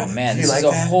Hill. Oh, man. This is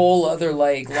a whole other,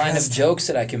 line of jokes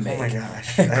that I can make. Oh, my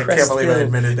gosh. I can't believe I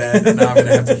admitted that. Now I'm going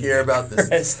to have to hear about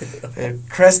this.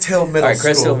 Crest Hill Middle School.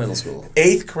 Crest Hill Middle School.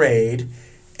 8th grade,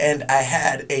 and I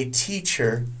had a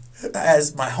teacher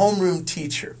as my homeroom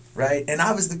teacher, right? And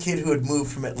I was the kid who had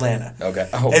moved from Atlanta. Okay.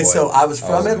 So I was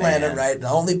from Atlanta, man. right? The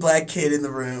only black kid in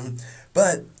the room.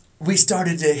 But we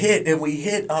started to hit, and we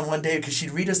hit on one day because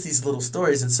she'd read us these little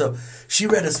stories. And so she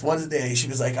read us one day. She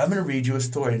was like, I'm going to read you a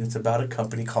story, and it's about a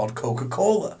company called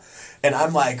Coca-Cola. And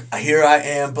I'm like, here I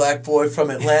am, black boy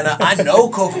from Atlanta. I know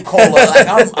Coca-Cola.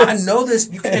 I know this.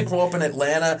 You can't grow up in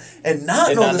Atlanta and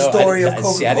not know the story of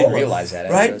Coca-Cola. See, I didn't realize that.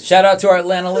 Right? Shout out to our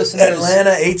Atlanta listeners. Atlanta,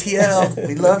 ATL.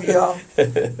 We love y'all.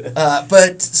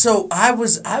 But so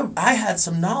I had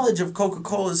some knowledge of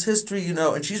Coca-Cola's history,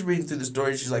 and she's reading through the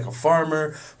story. She's like, a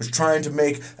farmer was trying to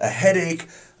make a headache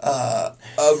a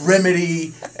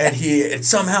remedy, and he had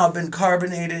somehow been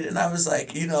carbonated, and I was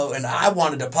like, and I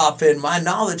wanted to pop in my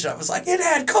knowledge. I was like, it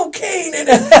had cocaine in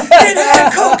it. It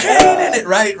had cocaine in it.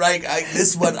 Right.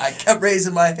 This one, I kept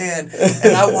raising my hand,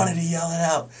 and I wanted to yell it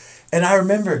out. And I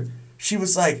remember she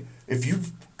was like, if you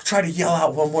try to yell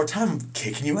out one more time, I'm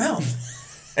kicking you out.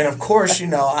 And of course,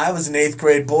 I was an 8th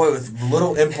grade boy with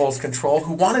little impulse control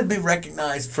who wanted to be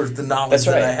recognized for the knowledge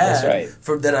that I had,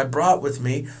 that I brought with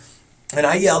me. And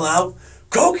I yell out,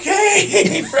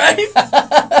 cocaine, right?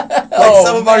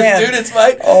 Some of our students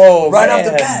might. Right off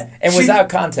the bat. And without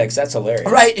context, that's hilarious.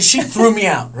 Right. She threw me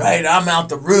out, right? I'm out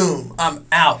the room. I'm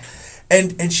out.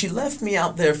 And she left me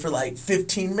out there for like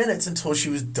 15 minutes until she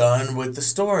was done with the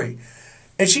story.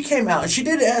 And she came out, and she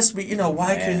did ask me,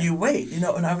 why can you wait?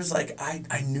 And I was like,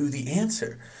 I knew the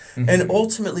answer. Mm-hmm. And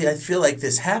ultimately, I feel like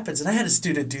this happens. And I had a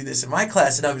student do this in my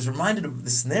class, and I was reminded of the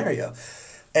scenario.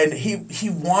 And he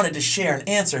wanted to share an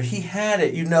answer. He had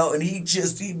it, and he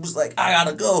was like, I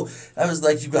gotta go. I was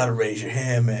like, you gotta raise your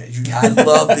hand, man. I'd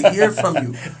love to hear from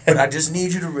you, but I just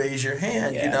need you to raise your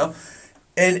hand,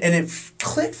 And it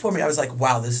clicked for me. I was like,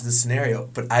 wow, this is the scenario.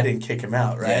 But I didn't kick him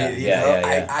out, right?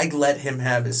 I let him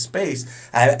have his space.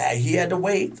 He had to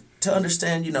wait to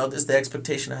understand, this is the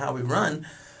expectation of how we run.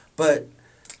 But,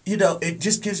 it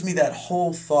just gives me that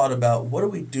whole thought about what do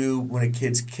we do when a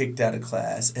kid's kicked out of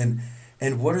class,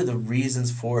 and what are the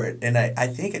reasons for it? And I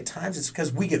think at times it's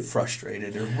because we get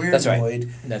frustrated or we're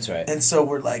annoyed. That's right. And so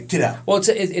we're like, get out. Well,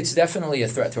 it's definitely a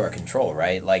threat to our control,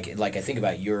 right? Like I think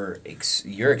about your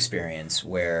experience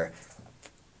where,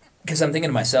 because I'm thinking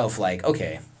to myself, like,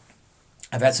 okay,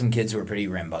 I've had some kids who are pretty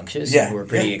rambunctious and who are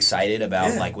pretty excited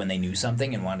about like when they knew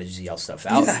something and wanted to just yell stuff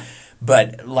out. Yeah.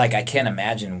 But like I can't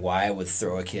imagine why I would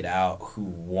throw a kid out who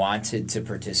wanted to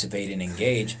participate and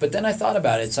engage. But then I thought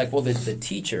about it. It's like, well, the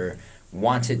teacher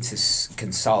wanted to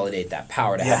consolidate that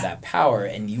power, to have that power,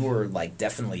 and you were like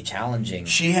definitely challenging.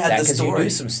 She had the story. You knew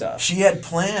some stuff. She had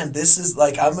planned. This is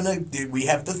like we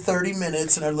have the 30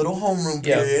 minutes in our little homeroom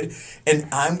period, and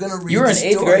I'm gonna read. You were in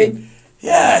 8th grade.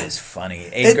 Yeah, that is funny.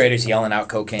 8th graders yelling out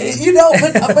cocaine.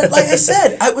 But like I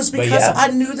said, it was because I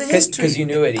knew the history. Because you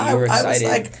knew it, you were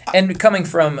excited. And coming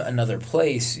from another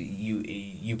place,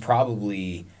 you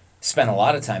probably spent a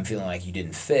lot of time feeling like you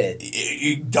didn't fit.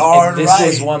 Darn this right.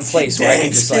 This was one place where I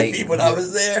could just like... when I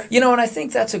was there. And I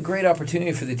think that's a great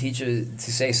opportunity for the teacher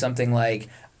to say something like,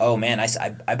 oh man,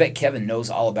 I bet Kevin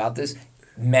knows all about this.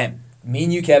 Man, me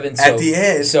and you, Kevin. So, at the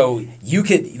end. So you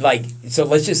could so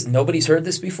let's just, nobody's heard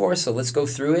this before, so let's go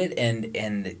through it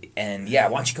and yeah,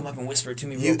 why don't you come up and whisper it to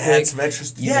me real quick. Add some extra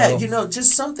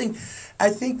just something. I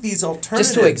think these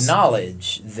alternatives. Just to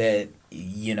acknowledge that,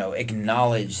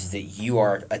 acknowledge that you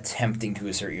are attempting to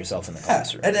assert yourself in the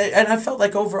classroom. And I felt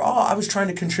like overall I was trying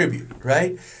to contribute,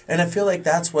 right? And I feel like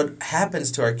that's what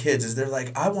happens to our kids is they're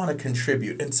like, I want to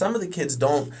contribute. And some of the kids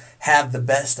don't have the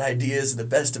best ideas and the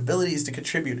best abilities to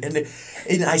contribute. And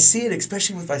I see it,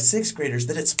 especially with my 6th graders,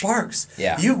 that it sparks.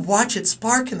 Yeah. You watch it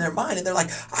spark in their mind, and they're like,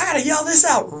 I got to yell this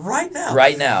out right now.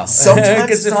 Right now. Sometimes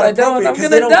because if I don't, I'm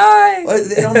going to die.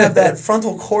 They don't have that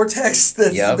frontal cortex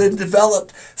that's been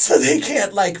developed, so they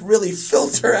can't really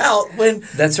filter out when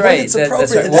that's right. When it's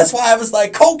appropriate. That's why I was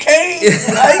like, cocaine,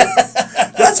 right?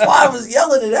 That's why I was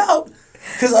yelling it out.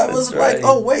 Because I was like,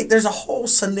 oh, wait, there's a whole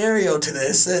scenario to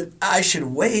this that I should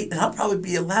wait, and I'll probably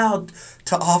be allowed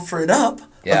to offer it up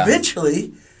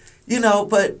eventually,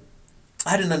 but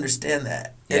I didn't understand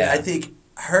that. And I think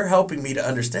her helping me to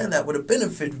understand that would have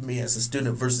benefited me as a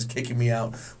student versus kicking me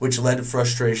out, which led to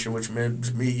frustration, which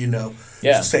meant me,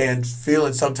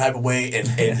 feeling some type of way and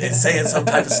saying some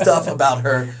type of stuff about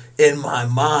her in my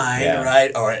mind,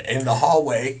 right, or in the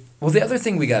hallway. Well, the other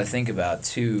thing we got to think about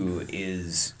too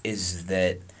is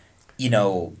that,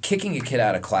 kicking a kid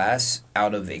out of class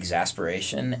out of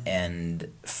exasperation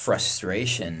and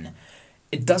frustration,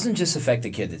 it doesn't just affect the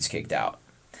kid that's kicked out.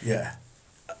 Yeah.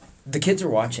 The kids are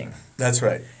watching. That's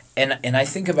right. And I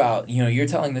think about, you're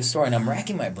telling this story, and I'm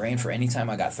racking my brain for any time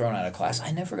I got thrown out of class.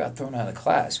 I never got thrown out of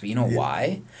class. But you know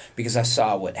why? Because I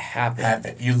saw what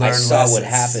happened. You learned lessons. I saw what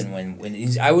lessons. happened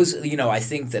when I was, I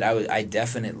think that I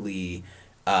definitely...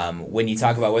 when you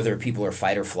talk about whether people are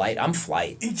fight or flight, I'm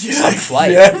flight. Yeah. I'm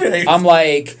flight. Yeah, right. I'm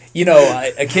like,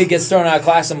 a kid gets thrown out of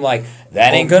class, I'm like,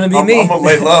 that ain't going to be me. I'm going to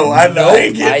lay low.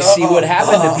 I see what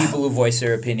happened to people who voice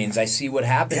their opinions. I see what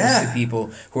happens to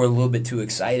people who are a little bit too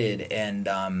excited. And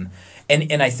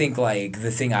I think, like,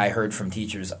 the thing I heard from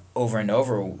teachers over and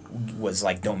over was,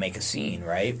 like, don't make a scene,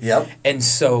 right? Yep. And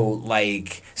so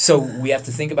we have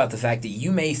to think about the fact that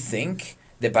you may think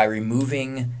that by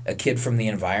removing a kid from the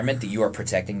environment that you are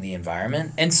protecting the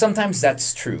environment. And sometimes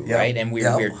that's true, right? And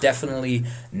we're definitely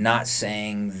not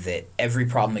saying that every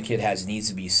problem a kid has needs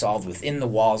to be solved within the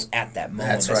walls at that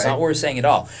moment. That's not what we're saying at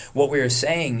all. What we're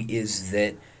saying is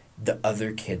that the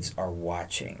other kids are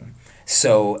watching.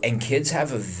 So, and kids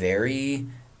have a very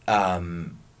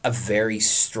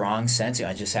strong sense.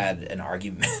 I just had an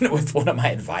argument with one of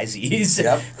my advisees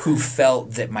who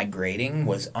felt that my grading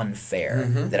was unfair,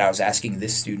 that I was asking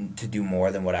this student to do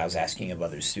more than what I was asking of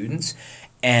other students.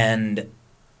 And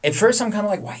at first I'm kind of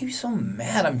like, why are you so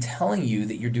mad? I'm telling you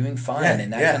that you're doing fine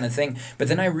and that kind of thing. But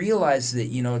then I realized that,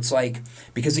 it's like,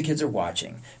 because the kids are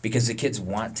watching, because the kids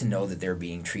want to know that they're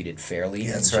being treated fairly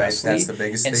and justly. That's the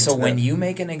biggest thing. And so when you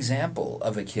make an example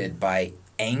of a kid by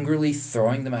angrily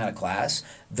throwing them out of class,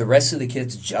 the rest of the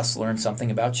kids just learn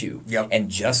something about you and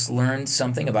just learn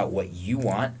something about what you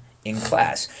want in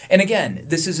class. And again,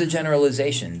 this is a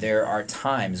generalization. There are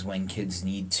times when kids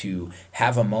need to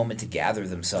have a moment to gather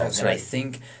themselves. I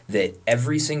think that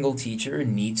every single teacher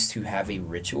needs to have a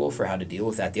ritual for how to deal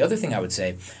with that. The other thing I would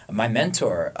say, my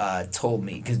mentor told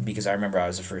me, because I remember I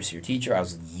was a first-year teacher, I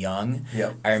was young.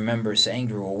 I remember saying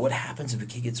to her, well, what happens if a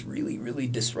kid gets really, really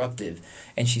disruptive?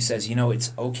 And she says,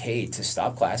 it's okay to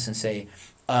stop class and say,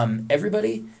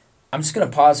 everybody, I'm just going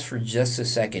to pause for just a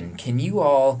second. Can you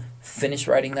all finish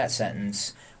writing that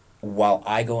sentence while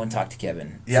I go and talk to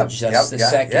Kevin for just a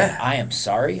second? I am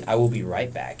sorry. I will be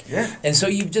right back. And so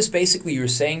you're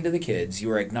saying to the kids,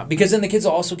 because then the kids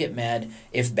will also get mad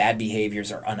if bad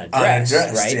behaviors are unaddressed,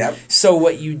 right? So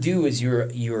what you do is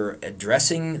you're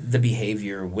addressing the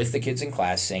behavior with the kids in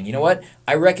class, saying, you know what?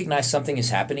 I recognize something is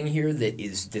happening here that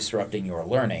is disrupting your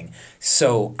learning.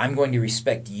 So I'm going to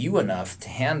respect you enough to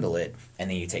handle it. And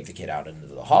then you take the kid out into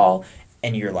the hall,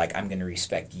 and you're like, I'm going to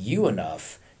respect you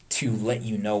enough to let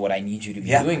you know what I need you to be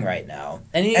doing right now.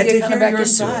 And you get kind of back your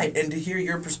into side it. and to hear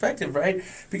your perspective, right?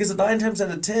 Because 9 times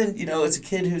out of 10, it's a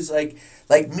kid who's like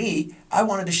me, I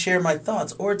wanted to share my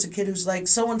thoughts. Or it's a kid who's like,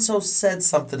 so-and-so said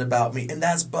something about me, and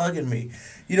that's bugging me.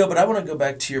 But I want to go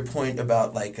back to your point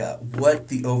about, what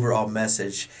the overall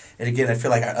message, and again, I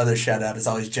feel like our other shout-out is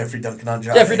always Jeffrey Duncan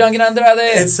Andrade. Jeffrey Duncan Andrade!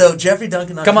 And so, Jeffrey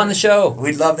Duncan Andrade. Come on the show.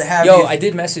 We'd love to have you. Yo, I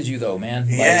did message you, though, man.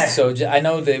 Yeah. So, I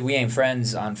know that we ain't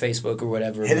friends on Facebook or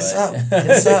whatever. Hit us up. Hit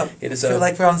us up. Hit us I up. feel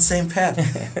like we're on the same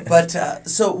path. But,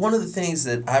 so one of the things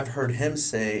that I've heard him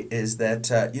say is that,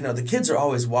 the kids are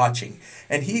always watching.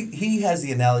 And he has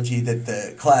the analogy that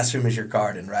the classroom is your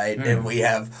garden, right? And we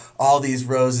have all these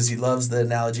roses. He loves the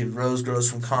analogy of rose grows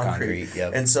from concrete.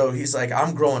 And so he's like,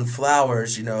 I'm growing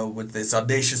flowers, with this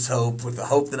audacious hope, with the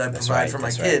hope that I provide for my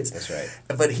kids. That's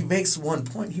right. But he makes one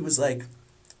point. He was like,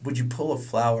 would you pull a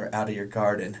flower out of your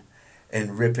garden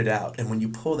and rip it out? And when you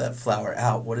pull that flower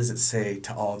out, what does it say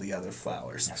to all the other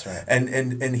flowers? That's right.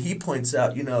 And he points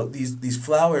out, these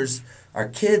flowers, our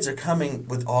kids are coming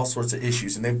with all sorts of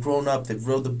issues, and they've grown up, they've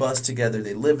rode the bus together,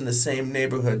 they live in the same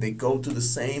neighborhood, they go through the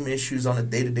same issues on a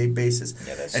day-to-day basis.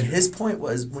 Yeah, that's and true. His point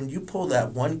was, when you pull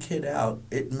that one kid out,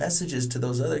 it messages to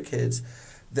those other kids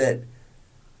that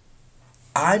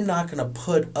I'm not going to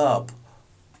put up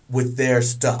with their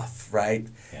stuff, right?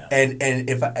 Yeah. And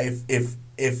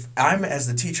if I'm, as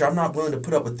the teacher, I'm not willing to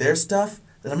put up with their stuff,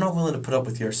 then I'm not willing to put up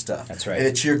with your stuff. That's right. And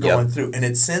that you're going through. And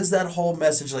it sends that whole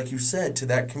message, like you said, to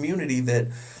that community that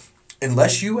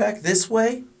unless you act this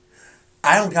way,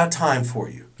 I don't got time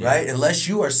for you, right? Unless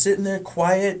you are sitting there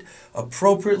quiet,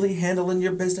 appropriately handling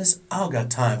your business, I don't got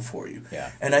time for you.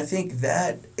 Yeah. And I think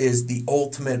that is the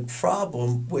ultimate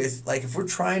problem with, if we're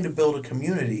trying to build a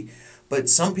community, but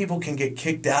some people can get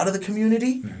kicked out of the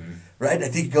community, right? I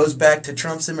think it goes back to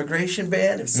Trump's immigration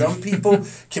ban. If some people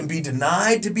can be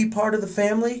denied to be part of the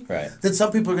family, then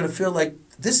some people are going to feel like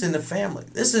this isn't a family,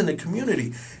 this isn't a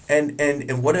community.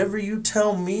 And whatever you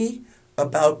tell me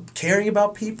about caring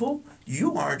about people,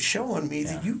 you aren't showing me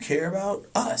that you care about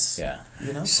us. Yeah.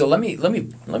 You know? So let me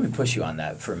push you on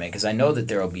that for a minute, because I know that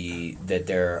there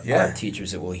are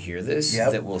teachers that will hear this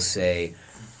that will say,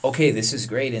 okay, this is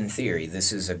great in theory.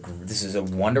 This is a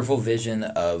wonderful vision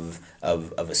of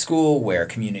a school where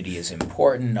community is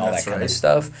important, all that kind of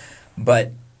stuff.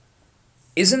 But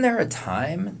isn't there a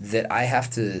time that I have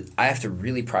to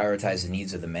really prioritize the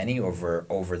needs of the many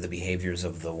over the behaviors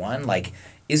of the one? Like,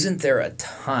 isn't there a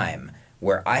time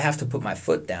where I have to put my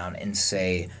foot down and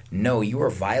say, no, you are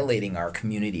violating our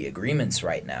community agreements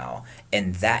right now,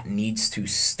 and that needs to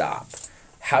stop?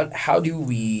 How do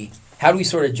we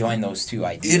sort of join those two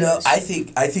ideas? You know, I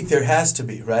think there has to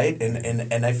be, right?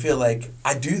 And I feel like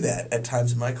I do that at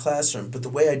times in my classroom, but the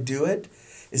way I do it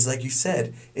is, like you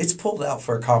said, it's pulled out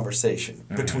for a conversation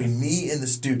between me and the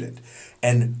student,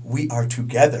 and we are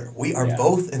together. We are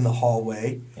both in the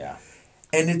hallway. Yeah.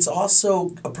 And it's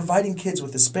also providing kids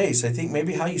with a space. I think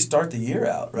maybe how you start the year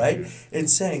out, right? And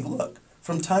saying, look,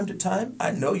 from time to time,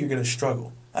 I know you're going to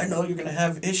struggle. I know you're going to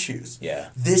have issues. Yeah.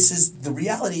 This is the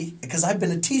reality, because I've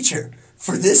been a teacher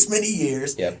for this many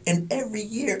years. Yep. And every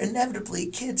year, inevitably,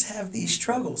 kids have these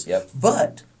struggles. Yep.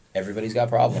 But everybody's got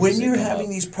problems. when you're having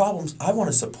these problems, I want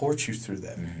to support you through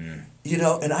them. Mm-hmm. You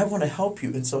know, and I want to help you.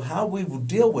 And so how we will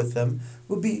deal with them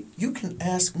would be, you can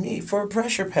ask me for a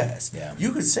pressure pass. Yeah.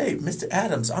 You could say, Mr.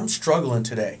 Adams, I'm struggling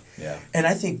today. Yeah. And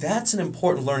I think that's an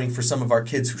important learning for some of our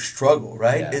kids who struggle,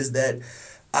 right? Yeah. Is that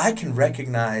I can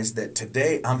recognize that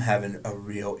today I'm having a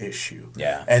real issue.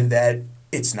 Yeah. And that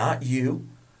it's not you.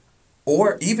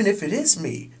 Or even if it is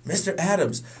me, Mr.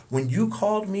 Adams, when you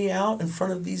called me out in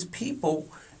front of these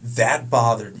people, that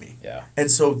bothered me. Yeah. And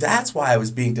so that's why I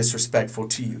was being disrespectful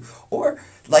to you. Or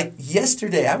like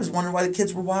yesterday, I was wondering why the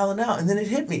kids were wilding out, and then it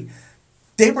hit me.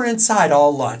 They were inside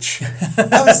all lunch.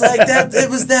 I was like, it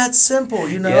was that simple,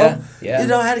 you know? Yeah. You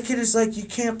know, I had a kid who's like, you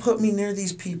can't put me near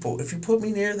these people. If you put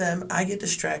me near them, I get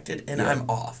distracted and I'm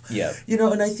off. Yeah. You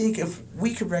know, and I think if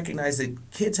we could recognize that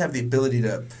kids have the ability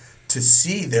to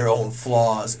see their own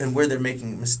flaws and where they're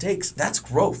making mistakes, that's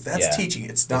growth. That's teaching.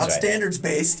 It's not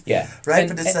standards-based. Yeah. Right?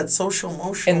 But it's that social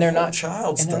emotional and they're not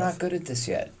child stuff. And they're not good at this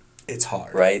yet. It's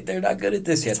hard. Right? They're not good at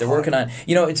this yet. They're working on...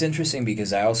 You know, it's interesting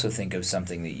because I also think of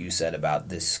something that you said about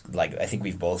this, like, I think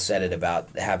we've both said it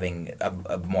about having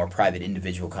a more private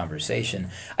individual conversation.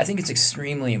 I think it's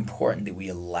extremely important that we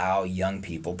allow young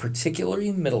people,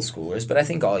 particularly middle schoolers, but I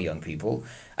think all young people,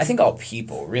 I think all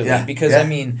people, really, because, I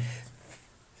mean...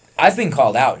 I've been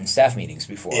called out in staff meetings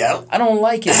before. Yeah. I don't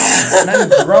like it. And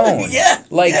I'm grown.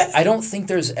 I don't think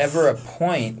there's ever a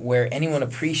point where anyone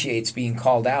appreciates being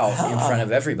called out in front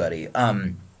of everybody.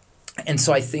 And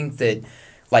so I think that,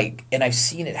 like, and I've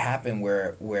seen it happen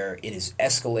where it is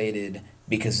escalated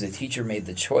because the teacher made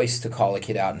the choice to call a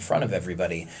kid out in front of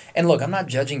everybody. And look, I'm not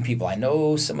judging people. I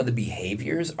know some of the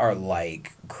behaviors are,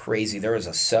 like, crazy. There was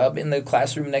a sub in the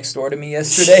classroom next door to me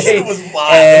yesterday. It was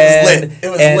wild. It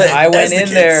was lit. And I went in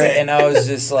there and I was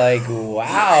just like,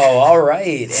 wow, all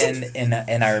right.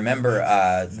 And I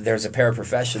remember there's a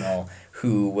paraprofessional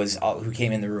who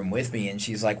came in the room with me, and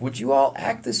she's like, would you all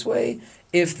act this way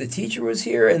if the teacher was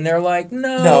here? And they're like,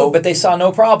 no. But they saw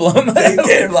no problem.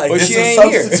 They're like, well, this is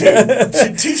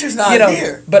substitute. Teacher's not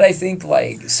here. But I think,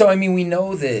 like, so I mean, we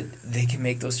know that they can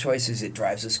make those choices. It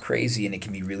drives us crazy, and it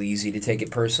can be really easy to take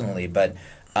it personally. But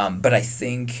I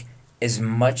think as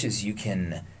much as you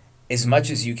can,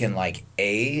 like,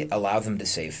 A, allow them to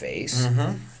save face,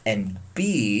 and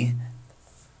B,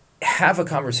 have a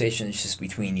conversation that's just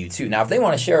between you two. Now, if they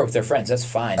want to share it with their friends, that's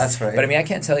fine. That's right. But I mean, I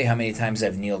can't tell you how many times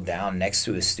I've kneeled down next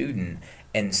to a student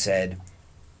and said,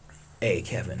 hey,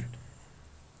 Kevin,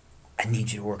 I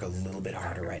need you to work a little bit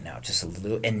harder right now, just a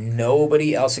little. And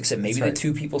nobody else except maybe the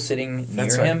two people sitting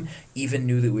near him even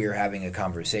knew that we were having a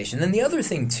conversation. Then the other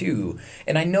thing, too,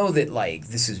 and I know that, like,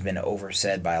 this has been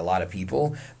oversaid by a lot of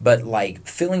people, but, like,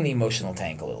 filling the emotional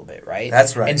tank a little bit, right?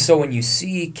 That's right. And so when you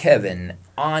see Kevin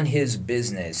on his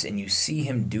business and you see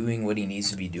him doing what he needs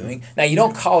to be doing, now you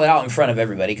don't call it out in front of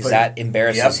everybody because that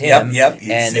embarrasses him.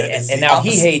 And now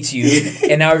he hates you,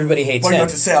 and now everybody hates him. Why not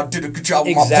to say I did a good job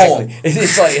with my poem?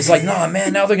 It's like, no,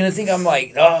 man, now they're going to think I'm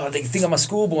like, they think I'm a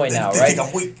schoolboy now, right? They think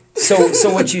I'm weak.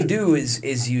 So what you do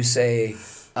is you say,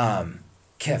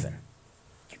 Kevin,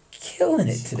 you're killing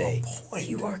it today.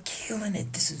 You are killing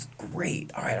it. This is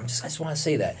great. All right, I just want to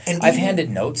say that. And I've handed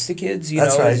notes to kids, you know,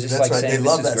 just saying they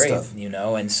love this is great, stuff. you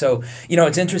know. And so, you know,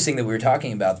 it's interesting that we were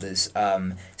talking about this.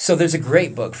 So there's a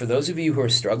great book for those of you who are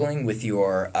struggling with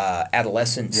your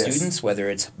adolescent students, whether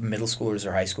it's middle schoolers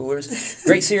or high schoolers.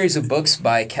 Great series of books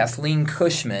by Kathleen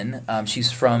Cushman.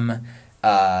 She's from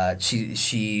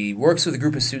She works with a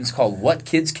group of students called What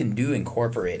Kids Can Do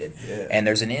Incorporated, and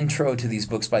there's an intro to these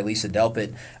books by Lisa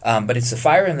Delpit, but it's the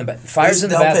Fires in the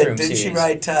Bathroom didn't series. She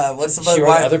write what's the book? She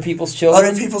wrote Other People's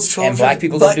Children, and Black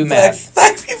People Don't Do Math.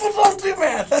 Black people don't do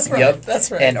math. That's right. Yep,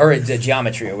 that's right. And or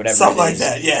geometry or whatever. Something like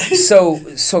that. Yeah.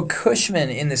 So Cushman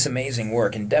in this amazing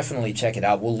work, and definitely check it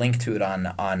out. We'll link to it on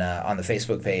the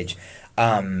Facebook page.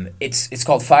 It's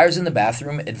called Fires in the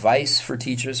Bathroom, Advice for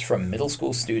Teachers from Middle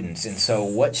School Students. And so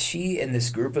what she and this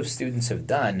group of students have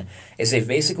done is they've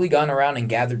basically gone around and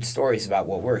gathered stories about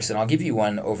what works. And I'll give you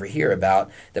one over here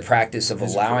about the practice of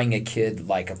allowing a kid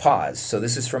like a pause. So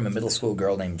this is from a middle school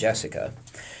girl named Jessica.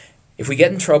 If we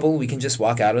get in trouble, we can just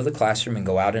walk out of the classroom and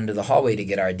go out into the hallway to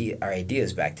get our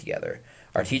ideas back together.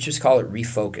 Our teachers call it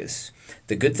refocus.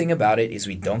 The good thing about it is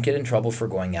we don't get in trouble for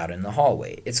going out in the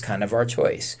hallway. It's kind of our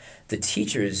choice. The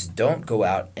teachers don't go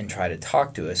out and try to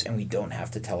talk to us, and we don't have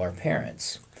to tell our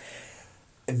parents.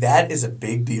 That is a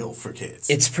big deal for kids.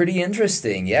 It's pretty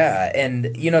interesting, yeah.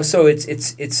 And, so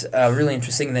it's really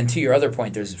interesting. And then to your other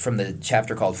point, there's from the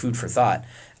chapter called Food for Thought,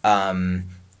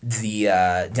 we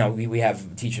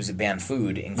have teachers that ban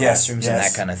food in classrooms and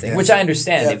that kind of thing, which I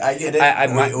understand. Yeah, I get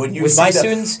it. When you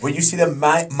see the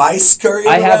mice scurrying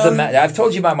around. I've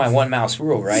told you about my one mouse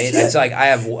rule, right? Yeah. It's like I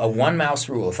have a one mouse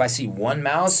rule. If I see one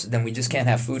mouse, then we just can't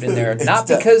have food in there. Not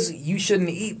because you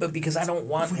shouldn't eat, but because I don't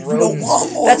want rodents. Don't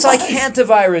want more That's mice. Like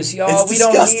hantavirus, y'all. We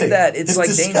don't need that. It's like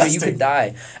disgusting. danger. You could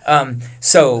die.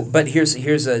 But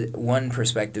here's one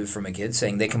perspective from a kid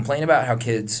saying they complain about how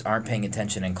kids aren't paying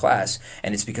attention in class,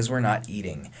 and it's because we're not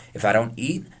eating. If I don't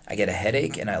eat, I get a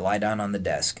headache and I lie down on the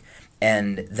desk.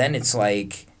 And then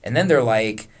they're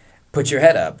like, put your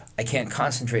head up. I can't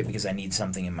concentrate because I need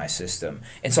something in my system.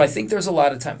 And so I think there's a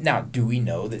lot of time. Now, do we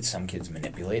know that some kids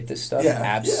manipulate this stuff? Yeah,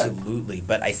 absolutely. Yeah.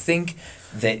 But I think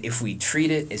that if we treat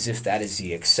it as if that is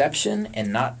the exception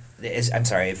and not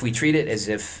if we treat it as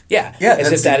if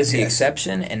that is the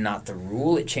exception and not the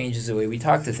rule, it changes the way we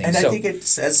talk to things. And I think it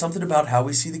says something about how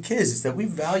we see the kids. Is that we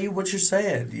value what you're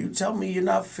saying. You tell me you're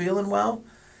not feeling well,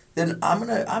 then I'm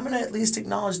gonna at least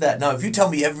acknowledge that. Now, if you tell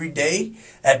me every day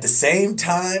at the same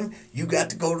time you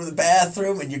got to go to the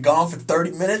bathroom and you're gone for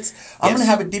 30 minutes, I'm gonna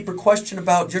have a deeper question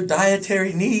about your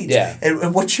dietary needs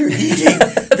and what you're eating.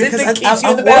 Because it keeps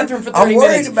you in the bathroom for 30 minutes. I'm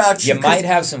worried about you. You might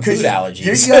have some food allergies.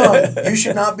 You're young. You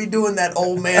should not be doing that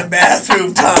old man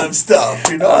bathroom time stuff.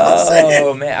 You know what I'm saying?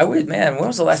 Oh man, when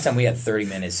was the last time we had 30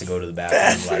 minutes to go to the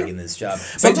bathroom like in this job?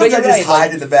 Sometimes I just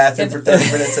hide in the bathroom for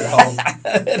 30 minutes at home.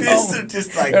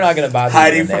 Just like they're not going to bother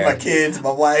hiding from my kids,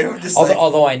 my wife. I'm just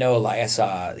although I know, like I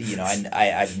saw,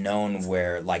 I've known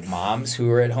where like moms who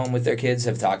are at home with their kids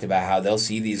have talked about how they'll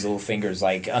see these little fingers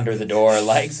like under the door,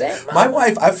 like saying, my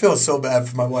wife. I feel so bad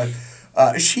for my wife.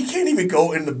 She can't even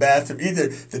go in the bathroom. Either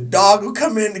the dog will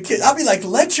come in, the kid. I'll be like,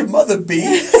 let your mother be.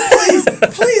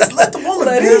 Please, let the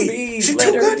woman be. She's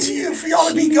too good to you for y'all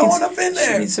to be going up in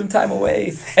there. She needs some time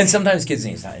away. And sometimes kids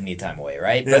need time away,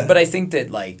 right? Yeah. But I think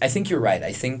that, I think you're right.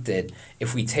 I think that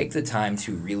if we take the time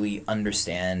to really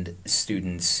understand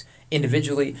students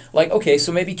individually, okay,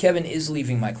 so maybe Kevin is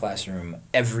leaving my classroom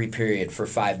every period for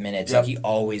 5 minutes. Like he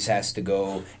always has to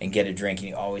go and get a drink, and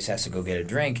he always has to go get a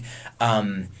drink.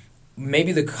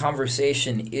 Maybe the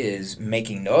conversation is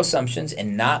making no assumptions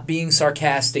and not being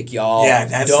sarcastic, y'all. Yeah,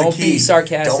 that's Don't the key. be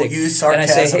sarcastic. Don't use sarcasm. And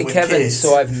I say, hey, with Kevin, kids.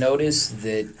 so I've noticed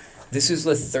that this is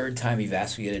the third time you've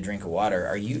asked me to get a drink of water.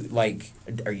 Are you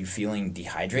feeling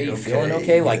dehydrated? Are you feeling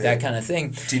okay? Like that kind of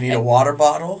thing. Do you need a water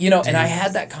bottle? And I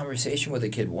had that conversation with a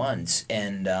kid once,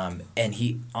 and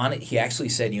he actually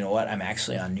said, you know what, I'm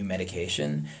actually on new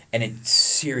medication, and it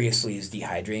seriously is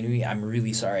dehydrating me. I'm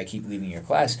really sorry I keep leaving your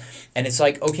class. And it's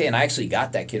like, okay, and I actually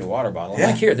got that kid a water bottle. I'm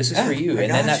like, here, this is for you.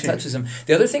 And then that touches him.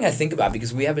 The other thing I think about,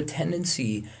 because we have a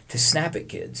tendency to snap at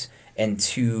kids and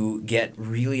to get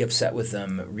really upset with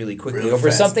them really quickly over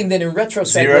something that in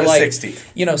retrospect 0 to we're like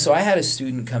 60. So I had a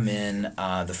student come in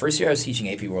the first year I was teaching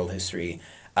AP World History.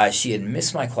 She had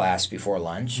missed my class before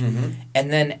lunch, and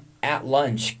then at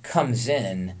lunch comes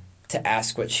in to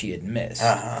ask what she had missed.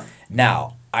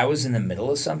 Now, I was in the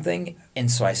middle of something, and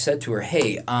so I said to her,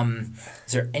 hey,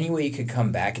 is there any way you could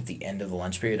come back at the end of the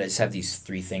lunch period? I just have these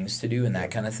 3 things to do and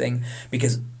that kind of thing.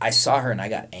 Because I saw her and I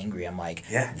got angry. I'm like,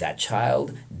 that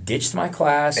child ditched my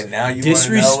class, and now you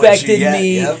disrespected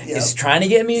me, is trying to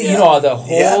get me, the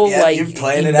whole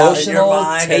emotional,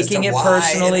 taking it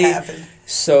personally.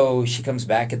 So she comes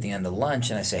back at the end of lunch,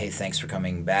 and I say, hey, thanks for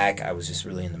coming back. I was just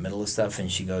really in the middle of stuff. And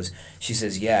she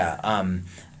says,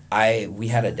 we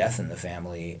had a death in the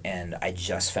family, and I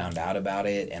just found out about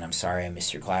it, and I'm sorry I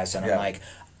missed your class. And I'm like,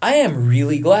 I am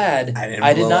really glad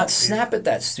I did not snap at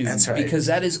that student. That's right. Because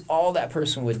that is all that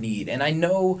person would need. And I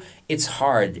know it's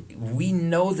hard. We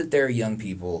know that there are young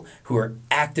people who are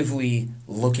actively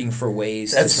looking for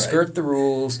ways to skirt the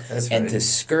rules and to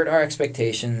skirt our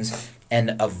expectations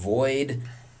and avoid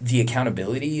the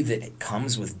accountability that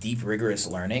comes with deep, rigorous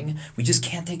learning. We just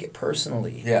can't take it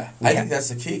personally. Yeah, I think that's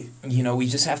the key. We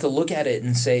just have to look at it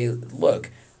and say,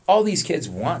 look, all these kids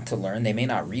want to learn. They may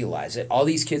not realize it. All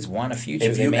these kids want a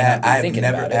future. They may not be thinking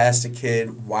about it. I've never asked a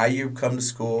kid, why you come to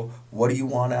school, what do you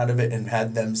want out of it, and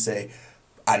had them say,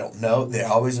 I don't know. They're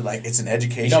always like, it's an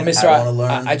education. Mister, I want to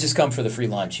learn. I just come for the free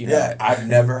lunch. Yeah, I've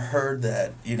never heard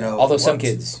that. Although some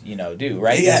kids, do,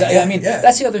 right? Yeah,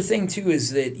 that's the other thing too.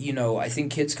 Is that I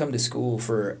think kids come to school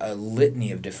for a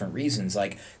litany of different reasons.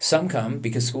 Like some come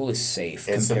because school is safe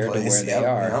compared to where they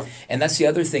are, and that's the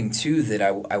other thing too that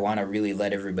I want to really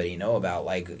let everybody know about.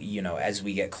 Like as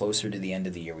we get closer to the end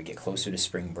of the year, we get closer to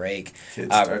spring break.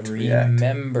 Kids start to react.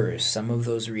 Remember, some of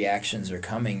those reactions are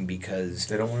coming because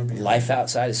they don't want to be life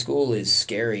outside of school is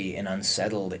scary and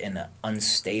unsettled and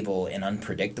unstable and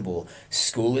unpredictable.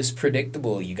 School is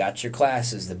predictable. You got your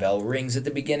classes. The bell rings at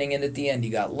the beginning and at the end. You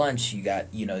got lunch. You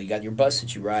got your bus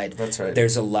that you ride. That's right.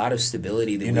 There's a lot of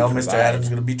stability that we provide. Mr. Adams is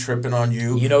going to be tripping on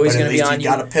you. He's going to be on you.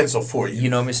 Got a pencil for you.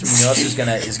 Mr. Munoz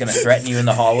is going to threaten you in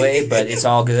the hallway, but it's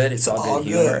all good. It's all good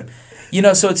humor.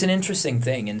 So it's an interesting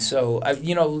thing. And so,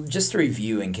 just to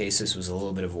review in case this was a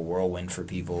little bit of a whirlwind for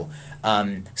people.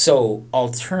 So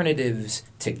alternatives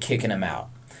to kicking them out.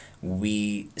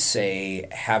 We say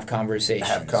have conversations.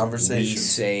 Have conversations. We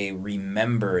say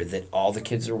remember that all the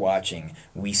kids are watching.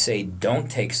 We say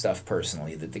don't take stuff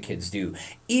personally that the kids do.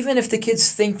 Even if the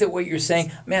kids think that what you're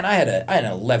saying, man, I had an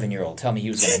 11-year-old tell me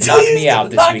he was going to knock me out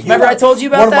this week. Remember I told you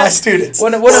about that? One of my students.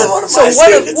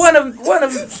 One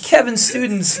of Kevin's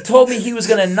students told me he was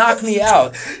going to knock me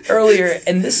out earlier,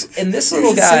 and this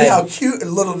little guy. See how cute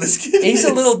and little this kid is. He's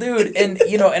a little dude, and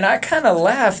and I kind of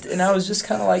laughed, and I was just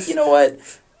kind of like, you know what?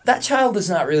 That child does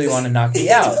not really want to knock me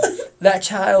out. That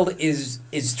child is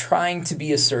trying to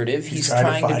be assertive. He's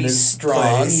trying to be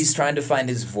strong. He's trying to find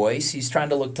his voice. He's trying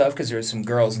to look tough because there's some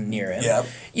girls near him. Yep.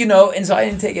 And so I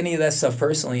didn't take any of that stuff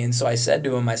personally. And so I said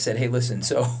to him, hey, listen,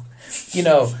 so,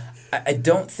 I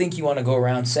don't think you want to go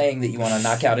around saying that you want to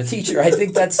knock out a teacher. I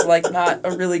think that's not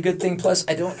a really good thing. Plus,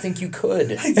 I don't think you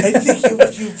could. I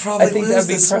think you probably lose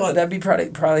this one. That'd be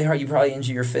probably hard. You probably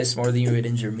injure your fist more than you would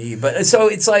injure me. But so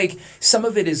it's some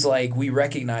of it is we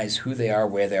recognize who they are,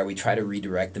 where they are. We try to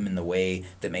redirect them in the way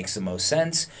that makes the most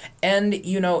sense. And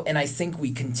and I think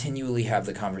we continually have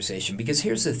the conversation because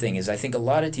here's the thing: is I think a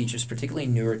lot of teachers, particularly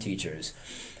newer teachers,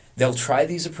 they'll try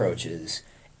these approaches.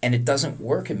 And it doesn't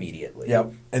work immediately.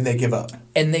 Yep, and they give up.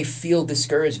 And they feel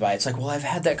discouraged by it. It's I've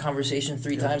had that conversation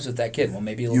 3 times with that kid. Well,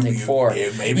 maybe it'll take 4.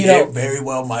 It very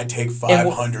well might take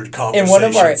 500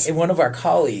 conversations. And one of our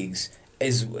colleagues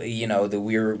is, we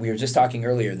were just talking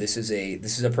earlier. This is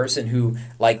a person who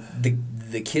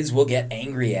the kids will get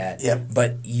angry at. Yep.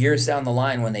 But years down the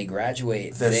line, when they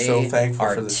graduate, they so thankful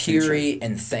are for this teary teacher.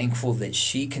 And thankful that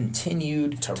she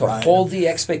continued to hold the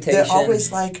expectation. They're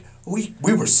always we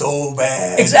were so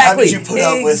bad. Exactly. How did you put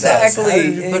up with us? How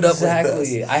did you put up with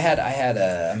us? I had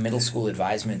a middle school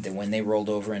advisement that when they rolled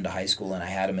over into high school and I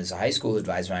had them as a high school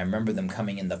advisement, I remember them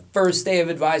coming in the first day of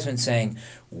advisement saying,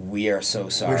 "We are so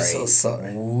sorry. We're so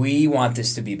sorry. We want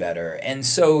this to be better." And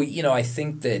so, I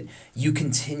think that you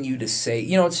continue to say,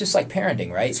 it's just like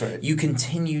parenting, right? That's right. You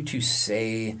continue to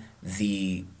say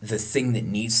the thing that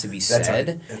needs to be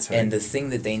said. That's right. And the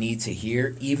thing that they need to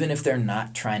hear, even if they're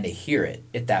not trying to hear it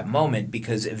at that moment,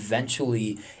 because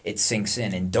eventually it sinks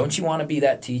in. And don't you want to be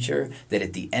that teacher that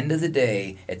at the end of the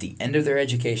day, at the end of their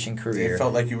education career, they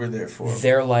felt like you were there for them.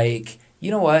 They're like, you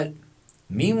know what?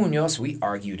 Me and Munoz, we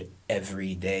argued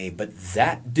every day, but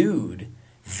that dude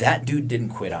didn't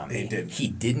quit on me. He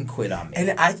didn't quit on me.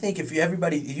 And I think if you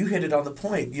hit it on the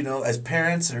point, as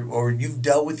parents or you've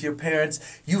dealt with your parents,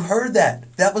 you heard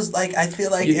that. That was I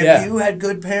feel like if you had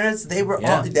good parents, they were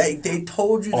they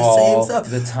told you the all same stuff.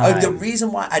 The time. The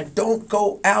reason why I don't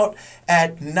go out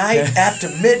at night after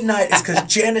midnight is because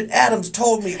Janet Adams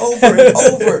told me over and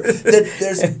over that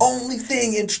there's the only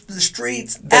thing in the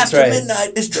streets after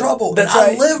midnight is trouble. That's and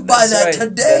right. I live by that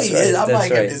today. That's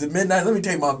right. And I'm is it midnight? Let me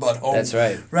take my butt home. That's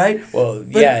right. Right? Well,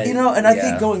 but, and I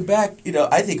think going back,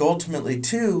 I think ultimately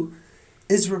too,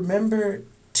 is remember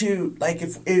to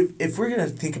if we're gonna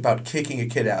think about kicking a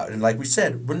kid out, and like we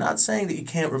said, we're not saying that you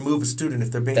can't remove a student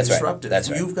if they're being disruptive. That's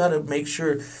right. You've got to make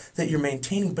sure that you're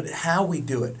maintaining, but how we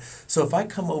do it. So if I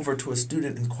come over to a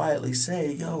student and quietly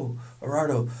say, "Yo,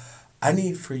 Gerardo, I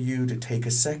need for you to take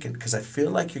a second because I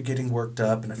feel like you're getting worked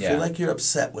up and I feel like you're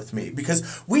upset with me.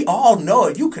 Because we all know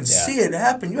it. You can see it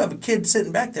happen. You have a kid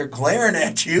sitting back there glaring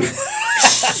at you.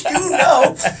 You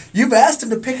know, you've asked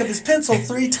him to pick up his pencil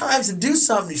 3 times and do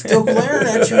something. He's still glaring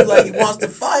at you like he wants to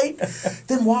fight.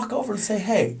 Then walk over and say,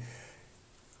 hey,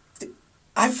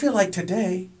 I feel like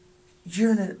today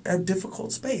you're in a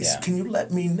difficult space. Can you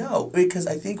let me know? Because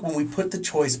I think when we put the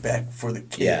choice back for the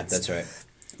kids, that's right.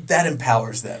 That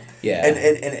empowers them. Yeah. And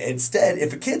instead,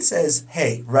 if a kid says,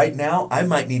 hey, right now I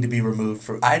might need to be removed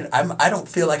from I don't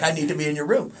feel like I need to be in your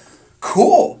room.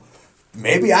 Cool.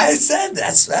 Maybe I said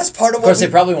that's part of what. Of course, they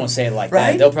probably won't say it like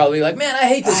that. They'll probably be like, "Man, I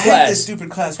hate this class. I hate this stupid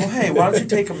class." Well, hey, why don't you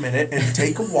take a minute and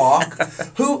take a walk?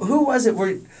 Who was it?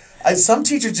 Where some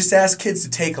teachers just ask kids to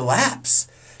take laps.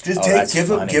 Just give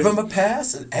them a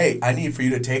pass. And, hey, I need for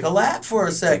you to take a lap for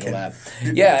a second.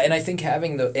 Yeah, and I think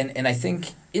having and I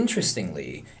think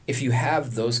interestingly, if you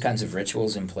have those kinds of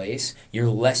rituals in place, you're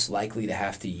less likely to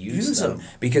have to use them.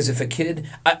 Because if a kid,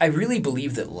 I really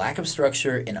believe that lack of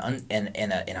structure and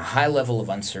a high level of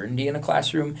uncertainty in a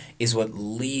classroom is what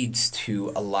leads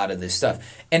to a lot of this stuff.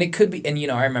 And it could be, and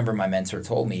I remember my mentor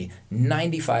told me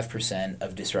 95%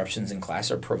 of disruptions in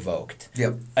class are provoked.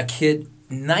 Yep.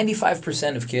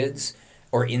 95% of kids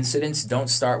or incidents don't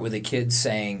start with a kid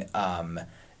saying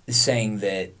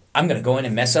that I'm going to go in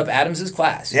and mess up Adams's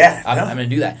class. Yeah, I'm going to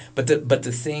do that. But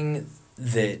the thing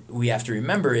that we have to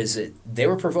remember is that they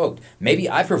were provoked. Maybe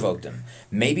I provoked them.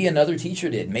 Maybe another teacher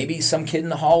did. Maybe some kid in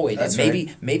the hallway did.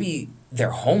 Maybe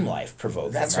their home life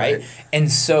provoked them. Right? And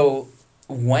so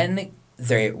when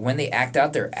they act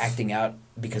out, they're acting out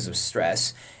because of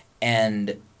stress,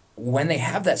 and when they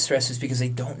have that stress, it's because they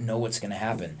don't know what's going to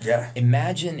happen. Yeah.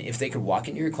 Imagine if they could walk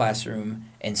into your classroom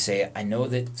and say, I know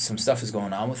that some stuff is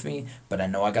going on with me, but I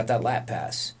know I got that lap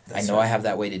pass. I know I have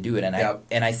that way to do it. And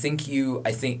I think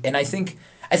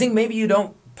maybe you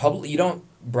don't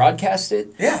broadcast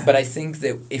it. Yeah. But I think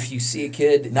that if you see a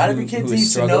kid not every kid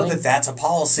needs to know that that's a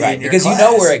policy in your because class. You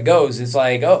know where it goes. It's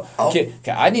like, okay,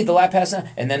 I need the lap pass now,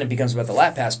 and then it becomes about the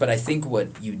lap pass. But I think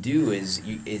what you do is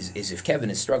if Kevin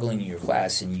is struggling in your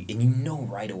class and you know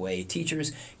right away,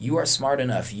 teachers, you are smart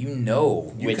enough. You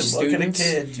know which students. Look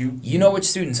at a kid. You know which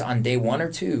students on day 1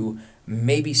 or 2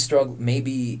 may struggle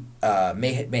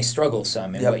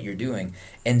some in what you're doing,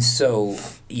 and so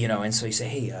you say,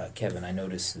 hey, Kevin, I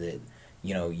noticed that.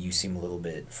 You seem a little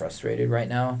bit frustrated right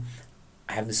now.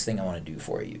 I have this thing I want to do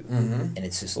for you. Mm-hmm. And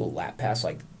it's this little lap pass.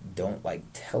 Don't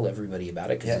tell everybody about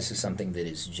it because this is something that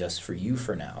is just for you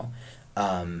for now.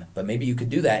 But maybe you could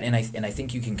do that. And I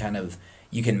think you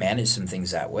can manage some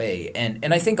things that way.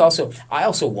 And I think I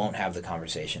also won't have the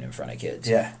conversation in front of kids.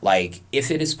 Yeah. If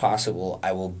it is possible,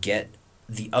 I will get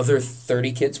the other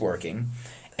 30 kids working,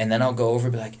 and then I'll go over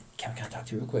and be like, can I talk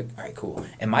to you real quick? All right, cool.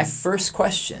 And my first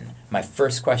question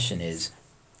is,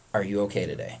 are you okay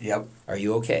today? Yep. Are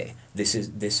you okay? This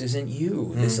isn't you.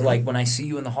 Mm-hmm. This is like when I see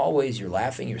you in the hallways, you're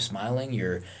laughing, you're smiling,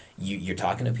 you're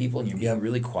talking to people, and you're being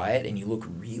really quiet, and you look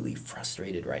really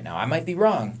frustrated right now. I might be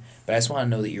wrong, but I just want to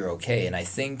know that you're okay. And I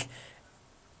think,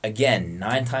 again,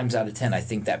 9 times out of 10, I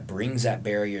think that brings that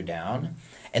barrier down.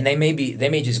 And they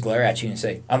may just glare at you and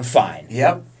say, I'm fine.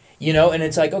 Yep. And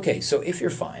it's like, okay, so if you're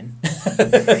fine,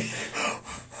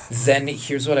 then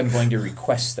here's what I'm going to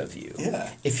request of you. Yeah.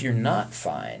 If you're not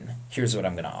fine, here's what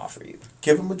I'm going to offer you.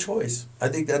 Give them a choice. I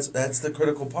think that's the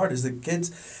critical part is that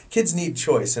kids need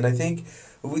choice. And I think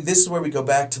this is where we go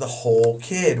back to the whole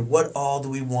kid. What all do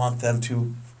we want them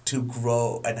to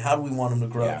grow, and how do we want them to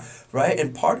grow, right?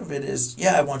 And part of it is,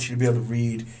 I want you to be able to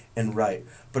read and write,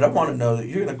 but I want to know that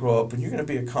you're going to grow up and you're going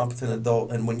to be a competent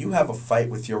adult, and when you have a fight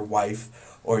with your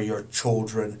wife or your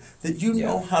children, that you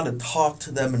know how to talk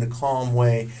to them in a calm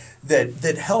way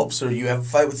that helps, or you have a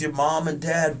fight with your mom and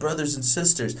dad, brothers and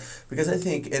sisters, because I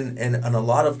think in a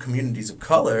lot of communities of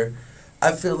color,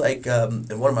 I feel like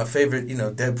in one of my favorite,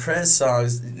 Dead Prez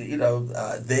songs,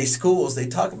 they schools, they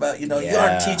talk about, you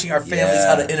aren't teaching our families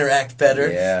how to interact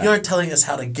better. Yeah. You aren't telling us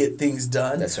how to get things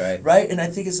done. That's right. Right? And I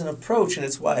think it's an approach, and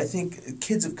it's why I think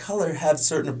kids of color have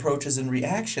certain approaches and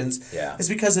reactions. Yeah. It's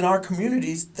because in our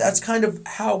communities, that's kind of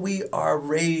how we are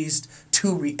raised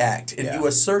to react. And you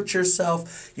assert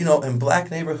yourself, in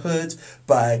black neighborhoods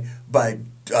by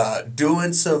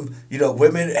doing some,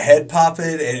 women head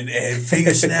popping and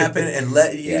finger snapping and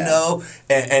letting you know,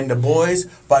 and the boys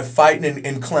by fighting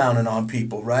and clowning on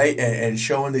people, right? And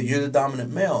showing that you're the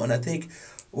dominant male. And I think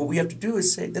what we have to do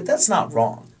is say that that's not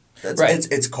wrong.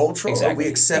 It's cultural, we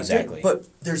accept it, but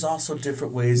there's also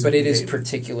different ways But it is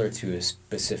particular to a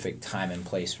specific time and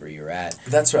place where you're at.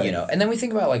 That's right. And then we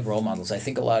think about role models. I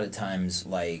think a lot of times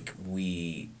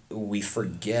we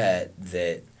forget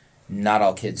that not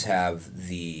all kids have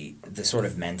the sort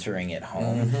of mentoring at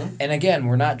home. Mm-hmm. And again,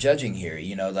 we're not judging here.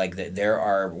 You know, like there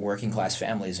are working class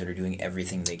families that are doing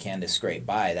everything they can to scrape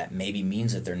by. That maybe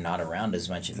means that they're not around as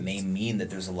much. It may mean that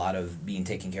there's a lot of being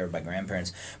taken care of by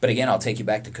grandparents. But again, I'll take you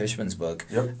back to Cushman's book.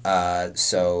 Yep.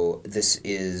 So this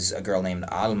is a girl named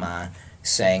Alma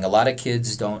saying a lot of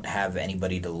kids don't have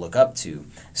anybody to look up to,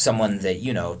 someone that,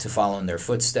 you know, to follow in their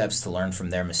footsteps, to learn from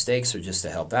their mistakes, or just to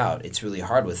help out. It's really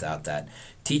hard without that.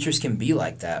 Teachers can be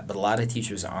like that, but a lot of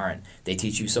teachers aren't. They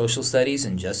teach you social studies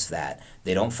and just that.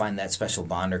 They don't find that special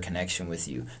bond or connection with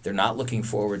you. They're not looking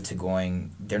forward to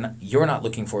you're not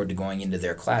looking forward to going into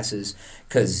their classes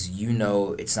because you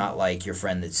know it's not like your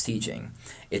friend that's teaching.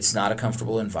 It's not a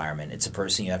comfortable environment. It's a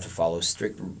person you have to follow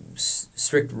strict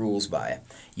rules by.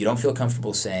 You don't feel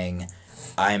comfortable saying,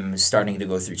 I'm starting to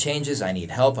go through changes. I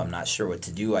need help. I'm not sure what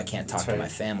to do. I can't talk to my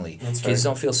family. Kids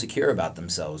don't feel secure about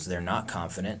themselves. They're not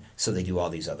confident, so they do all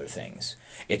these other things.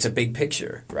 It's a big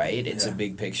picture, right? It's a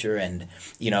big picture, and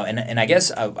you know, and I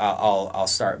guess I'll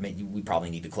start. We probably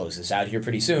need to close this out here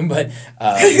pretty soon, but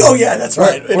oh yeah, that's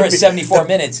right. We're at 74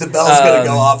 minutes. The bell's gonna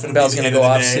go off. The bell's gonna go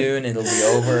off soon. It'll be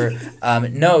over.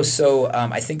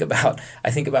 I think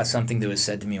about something that was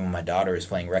said to me when my daughter was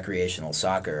playing recreational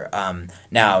soccer.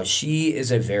 Now she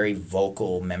is a very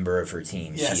vocal member of her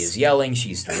team. Yes. She is yelling.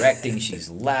 She's directing. She's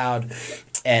loud.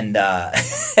 And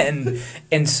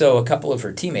so a couple of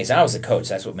her teammates, and I was a coach,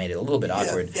 that's what made it a little bit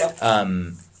awkward. Yeah.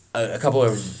 A couple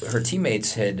of her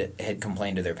teammates had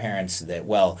complained to their parents that,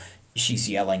 well, she's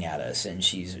yelling at us, and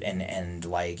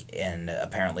and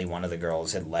apparently one of the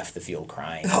girls had left the field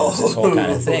crying. It was this whole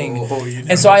kind of thing.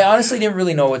 And so I honestly didn't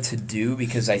really know what to do,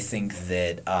 because I think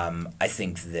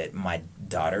that my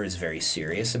daughter is very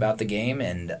serious about the game,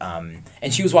 and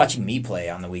she was watching me play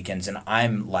on the weekends, and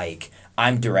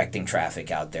I'm directing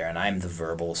traffic out there, and I'm the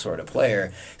verbal sort of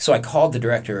player. So I called the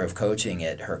director of coaching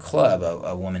at her club,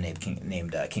 a woman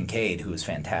named Kincaid, who was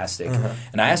fantastic. Uh-huh.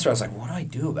 And I asked her, I was like, what do I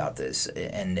do about this?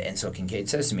 And so Kincaid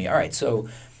says to me, all right, so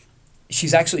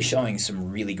she's actually showing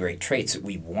some really great traits that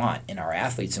we want in our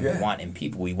athletes and we want in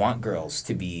people. We want girls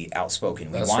to be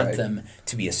outspoken. We want them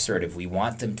to be assertive. We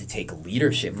want them to take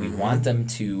leadership. We want them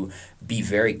to be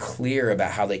very clear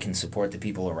about how they can support the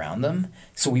people around them.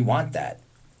 So we want that.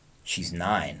 She's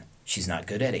 9. She's not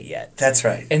good at it yet. That's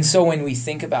right. And so when we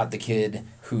think about the kid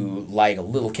who, like a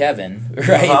little Kevin,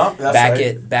 right?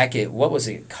 Back at what was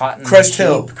it? Crest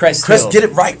Hill. Crest Hill. Get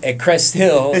it right. At Crest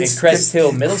Hill. At Crest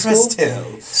Hill Middle Crest School.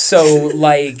 Hill. So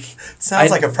like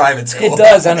sounds like a private school. It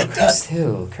does. I know. Crest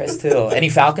Hill. Any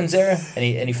Falcons there?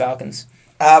 Any Falcons?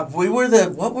 We were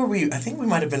what were we? I think we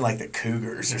might have been like the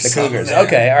Cougars or something. The Cougars.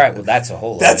 Okay, all right. Well, that's a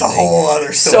whole. Whole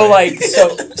other story.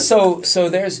 So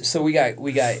we got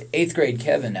 8th grade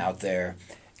Kevin out there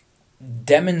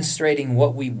demonstrating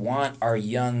what we want our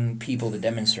young people to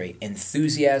demonstrate: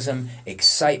 enthusiasm,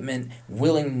 excitement,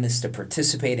 willingness to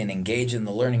participate and engage in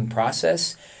the learning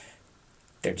process.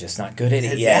 They're just not good at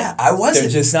it yet. Yeah, I wasn't.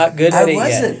 They're just not good at it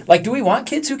yet. yet. Like, do we want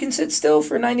kids who can sit still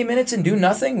for 90 minutes and do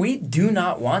nothing? We do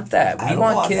not want that. We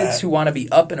want kids who want to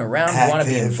be up and around, who want to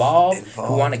be involved,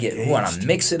 who want to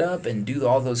mix it up and do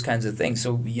all those kinds of things.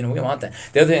 So, you know, we want that.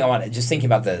 The other thing I want, just thinking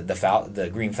about the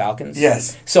Green Falcons.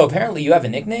 Yes. So apparently you have a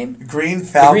nickname? Green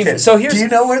Falcon. Do you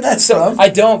know where that's from? I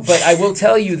don't, but I will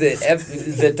tell you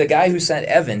that the guy who sent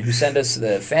us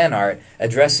the fan art,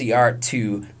 addressed the art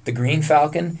to the Green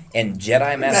Falcon and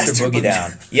Jedi Master Boogie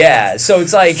Down. Yeah, so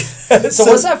it's like, so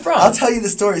what's that from? I'll tell you the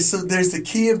story. So there's the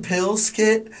Key and Peele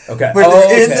skit. Okay. Where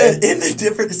in the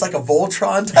different, it's like a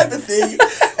Voltron type of thing.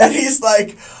 And he's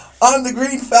like, I'm the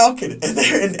Green Falcon.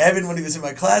 And Evan, when he was in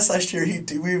my class last year,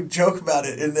 we would joke about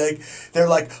it. And they're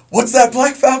like, what's that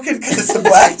Black Falcon? Because it's the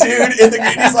black dude in the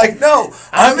green. He's like, no,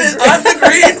 I'm the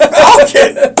Green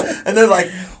Falcon. And they're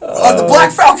like, the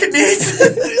Black Falcon needs.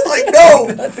 And he's like, no,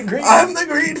 I'm the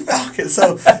Green Falcon.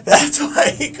 So that's why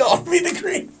he called me the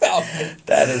Green Falcon.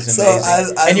 That is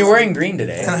amazing. And you're wearing green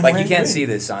today. Like, you can't see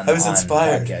this on the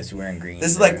podcast. You're wearing green.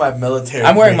 This is like my military.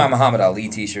 I'm wearing my Muhammad Ali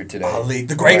t-shirt today. Ali,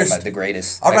 the greatest. The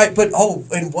greatest. All right, but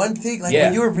and one thing,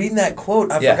 when you were reading that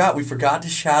quote, we forgot to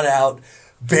shout out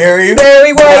Barry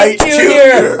White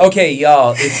Jr. Okay,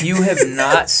 y'all, if you have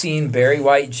not seen Barry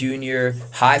White Jr.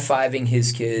 high-fiving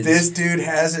his kids... This dude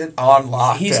has it on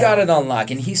lock. He's got it on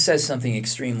lock, and he says something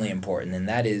extremely important, and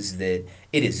that is that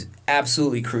it is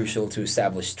absolutely crucial to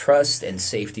establish trust and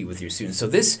safety with your students.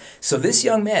 So this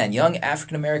young man, young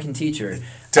African-American teacher...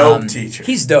 Dope teacher.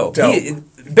 He's dope.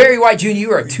 Barry White Jr.,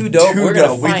 you are too dope. We're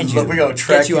going to find you. We're going to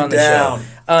track you on down.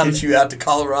 The show. Get you out to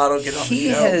Colorado, get on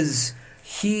the show.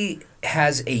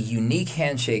 has a unique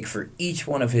handshake for each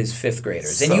one of his fifth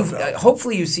graders. So and you've dope.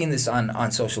 Hopefully you've seen this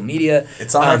on social media.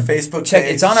 It's on our Facebook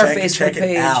page. It's on our Facebook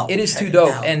page. Out. It is too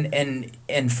dope.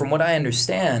 And from what I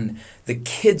understand, the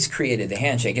kids created the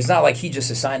handshake. It's not like he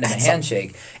just assigned them a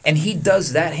handshake. And he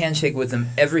does that handshake with them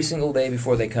every single day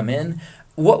before they come in.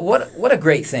 What a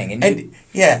great thing.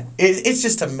 It's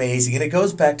just amazing. And it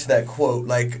goes back to that quote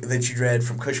like that you read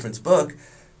from Cushman's book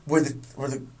where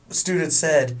the student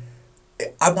said,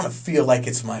 I want to feel like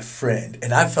it's my friend.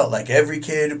 And I felt like every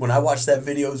kid, when I watched that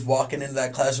video, was walking into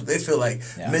that classroom, they feel like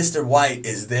Mr. White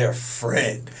is their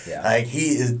friend. Yeah. Like, he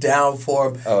is down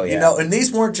for them. Oh, yeah. You know, and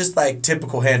these weren't just, like,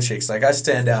 typical handshakes. Like, I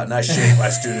stand out and I shake my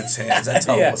students' hands. I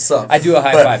tell them what's up. I do a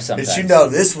high five sometimes. But, you know,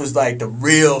 this was, like, the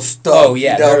real stuff. Oh,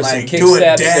 yeah. You know, there were like, some kick doing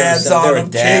steps. dabs on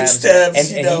them, kick steps. And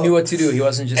he knew what to do. He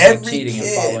wasn't just, like, cheating and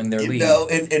following their lead. You know,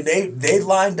 and they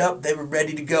lined up. They were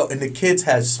ready to go. And the kids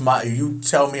had smile. You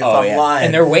tell me if I'm lying.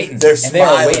 And they're waiting. They're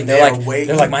smiling.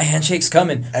 They're like, my handshake's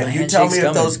coming. And you tell me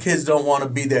if those kids don't want to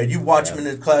be there. You watch them in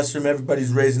the classroom,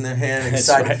 everybody's raising their hand,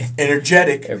 excited,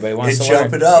 energetic. Everybody wants to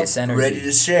jump learn. It up, It's energy. ready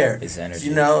to share. It's energy.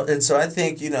 You know, and so I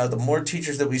think, you know, the more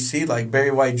teachers that we see, like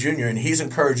Barry White Jr., and he's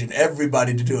encouraging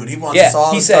everybody to do it. He wants us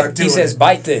all to start doing it. He says,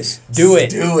 bite this. Do it.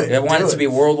 Do it. I want it to be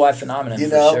a worldwide phenomenon, you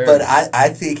know, sure. But I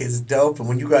think it's dope, and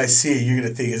when you guys see it, you're going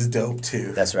to think it's dope,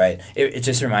 too. That's right. It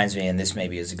just reminds me, and this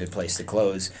maybe is a good place to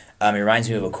close, it reminds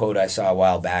me of a quote I saw a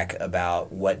while back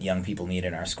about what young people need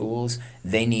in our schools.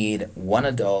 They need one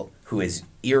adult who is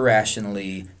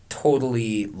irrationally,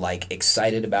 totally like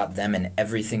excited about them and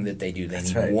everything that they do. They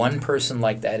need one person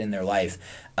like that in their life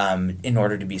in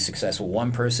order to be successful.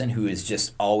 One person who is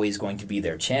just always going to be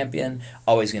their champion,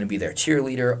 always going to be their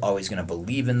cheerleader, always going to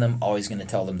believe in them, always going to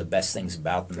tell them the best things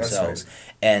about themselves.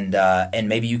 And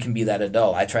maybe you can be that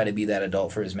adult. I try to be that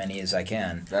adult for as many as I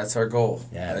can. That's our goal.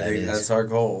 Yeah, I think that's our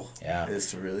goal. Yeah,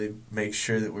 is to really make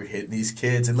sure that we're hitting these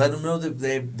kids and let them know that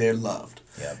they're loved.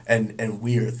 Yep. And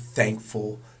we are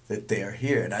thankful that they are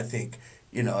here. And I think,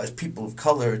 you know, as people of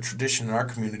color, a tradition in our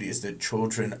community is that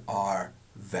children are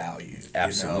valued.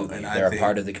 Absolutely. You know? And they're a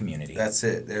part of the community. That's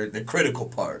it. They're the critical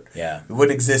part. Yeah. We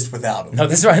wouldn't exist without them. No,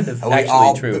 that's right. That's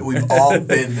actually true. We've all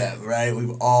been them, right?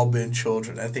 We've all been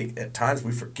children. I think at times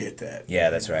we forget that. Yeah,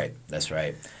 that's right. That's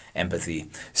right. Empathy.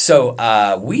 So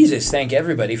we just thank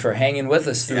everybody for hanging with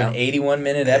us through an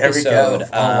 81-minute episode. There we go.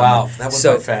 Wow, that went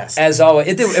by fast. As always,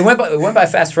 it went by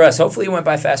fast for us. Hopefully, it went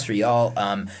by fast for y'all.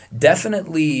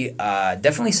 Definitely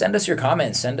send us your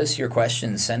comments. Send us your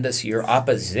questions. Send us your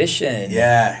opposition.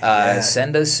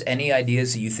 Send us any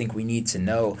ideas that you think we need to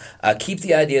know. Keep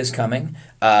the ideas coming.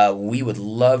 We would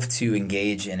love to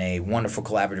engage in a wonderful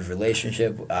collaborative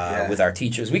relationship with our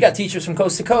teachers. We got teachers from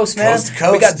coast to coast, man. Coast to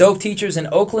coast. We got dope teachers in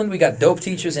Oakland. We got dope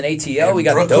teachers in ATL. We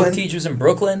got Brooklyn. dope teachers in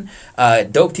Brooklyn.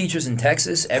 Dope teachers in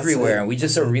Texas. Everywhere. And we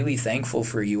just are really thankful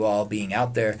for you all being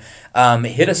out there.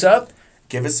 Hit us up.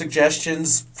 Give us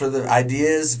suggestions for the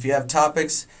ideas. If you have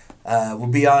topics. We'll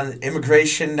be on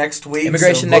immigration next week.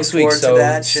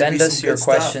 So send us your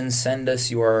questions. Send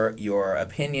us your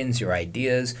opinions, your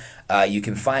ideas. You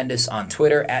can find us on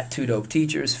Twitter at Two Dope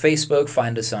Teachers. Facebook,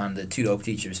 find us on the Two Dope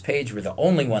Teachers page. We're the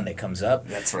only one that comes up.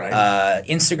 That's right.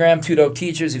 Instagram, Two Dope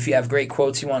Teachers. If you have great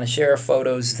quotes you want to share,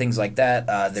 photos, things like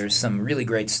that, there's some really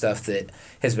great stuff that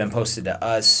has been posted to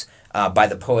us. By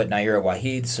the poet Naira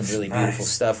Wahid, some really beautiful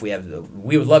stuff. We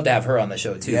would love to have her on the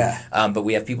show too. Yeah. But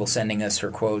we have people sending us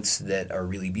her quotes that are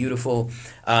really beautiful.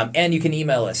 And you can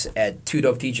email us at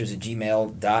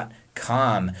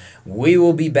twodopeteachers@gmail.com. We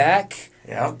will be back.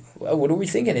 Yeah. Well, what are we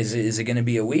thinking? Is it going to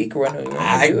be a week? Or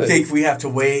I think we have to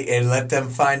wait and let them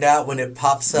find out when it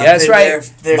pops up. Yeah, that's right.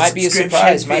 Their might be a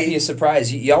surprise. Might be a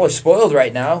surprise. Y'all are spoiled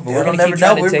right now, but we're going to keep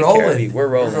trying to take care of you. We're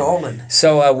rolling.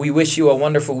 So we wish you a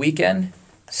wonderful weekend.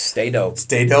 Stay dope.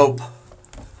 Stay dope.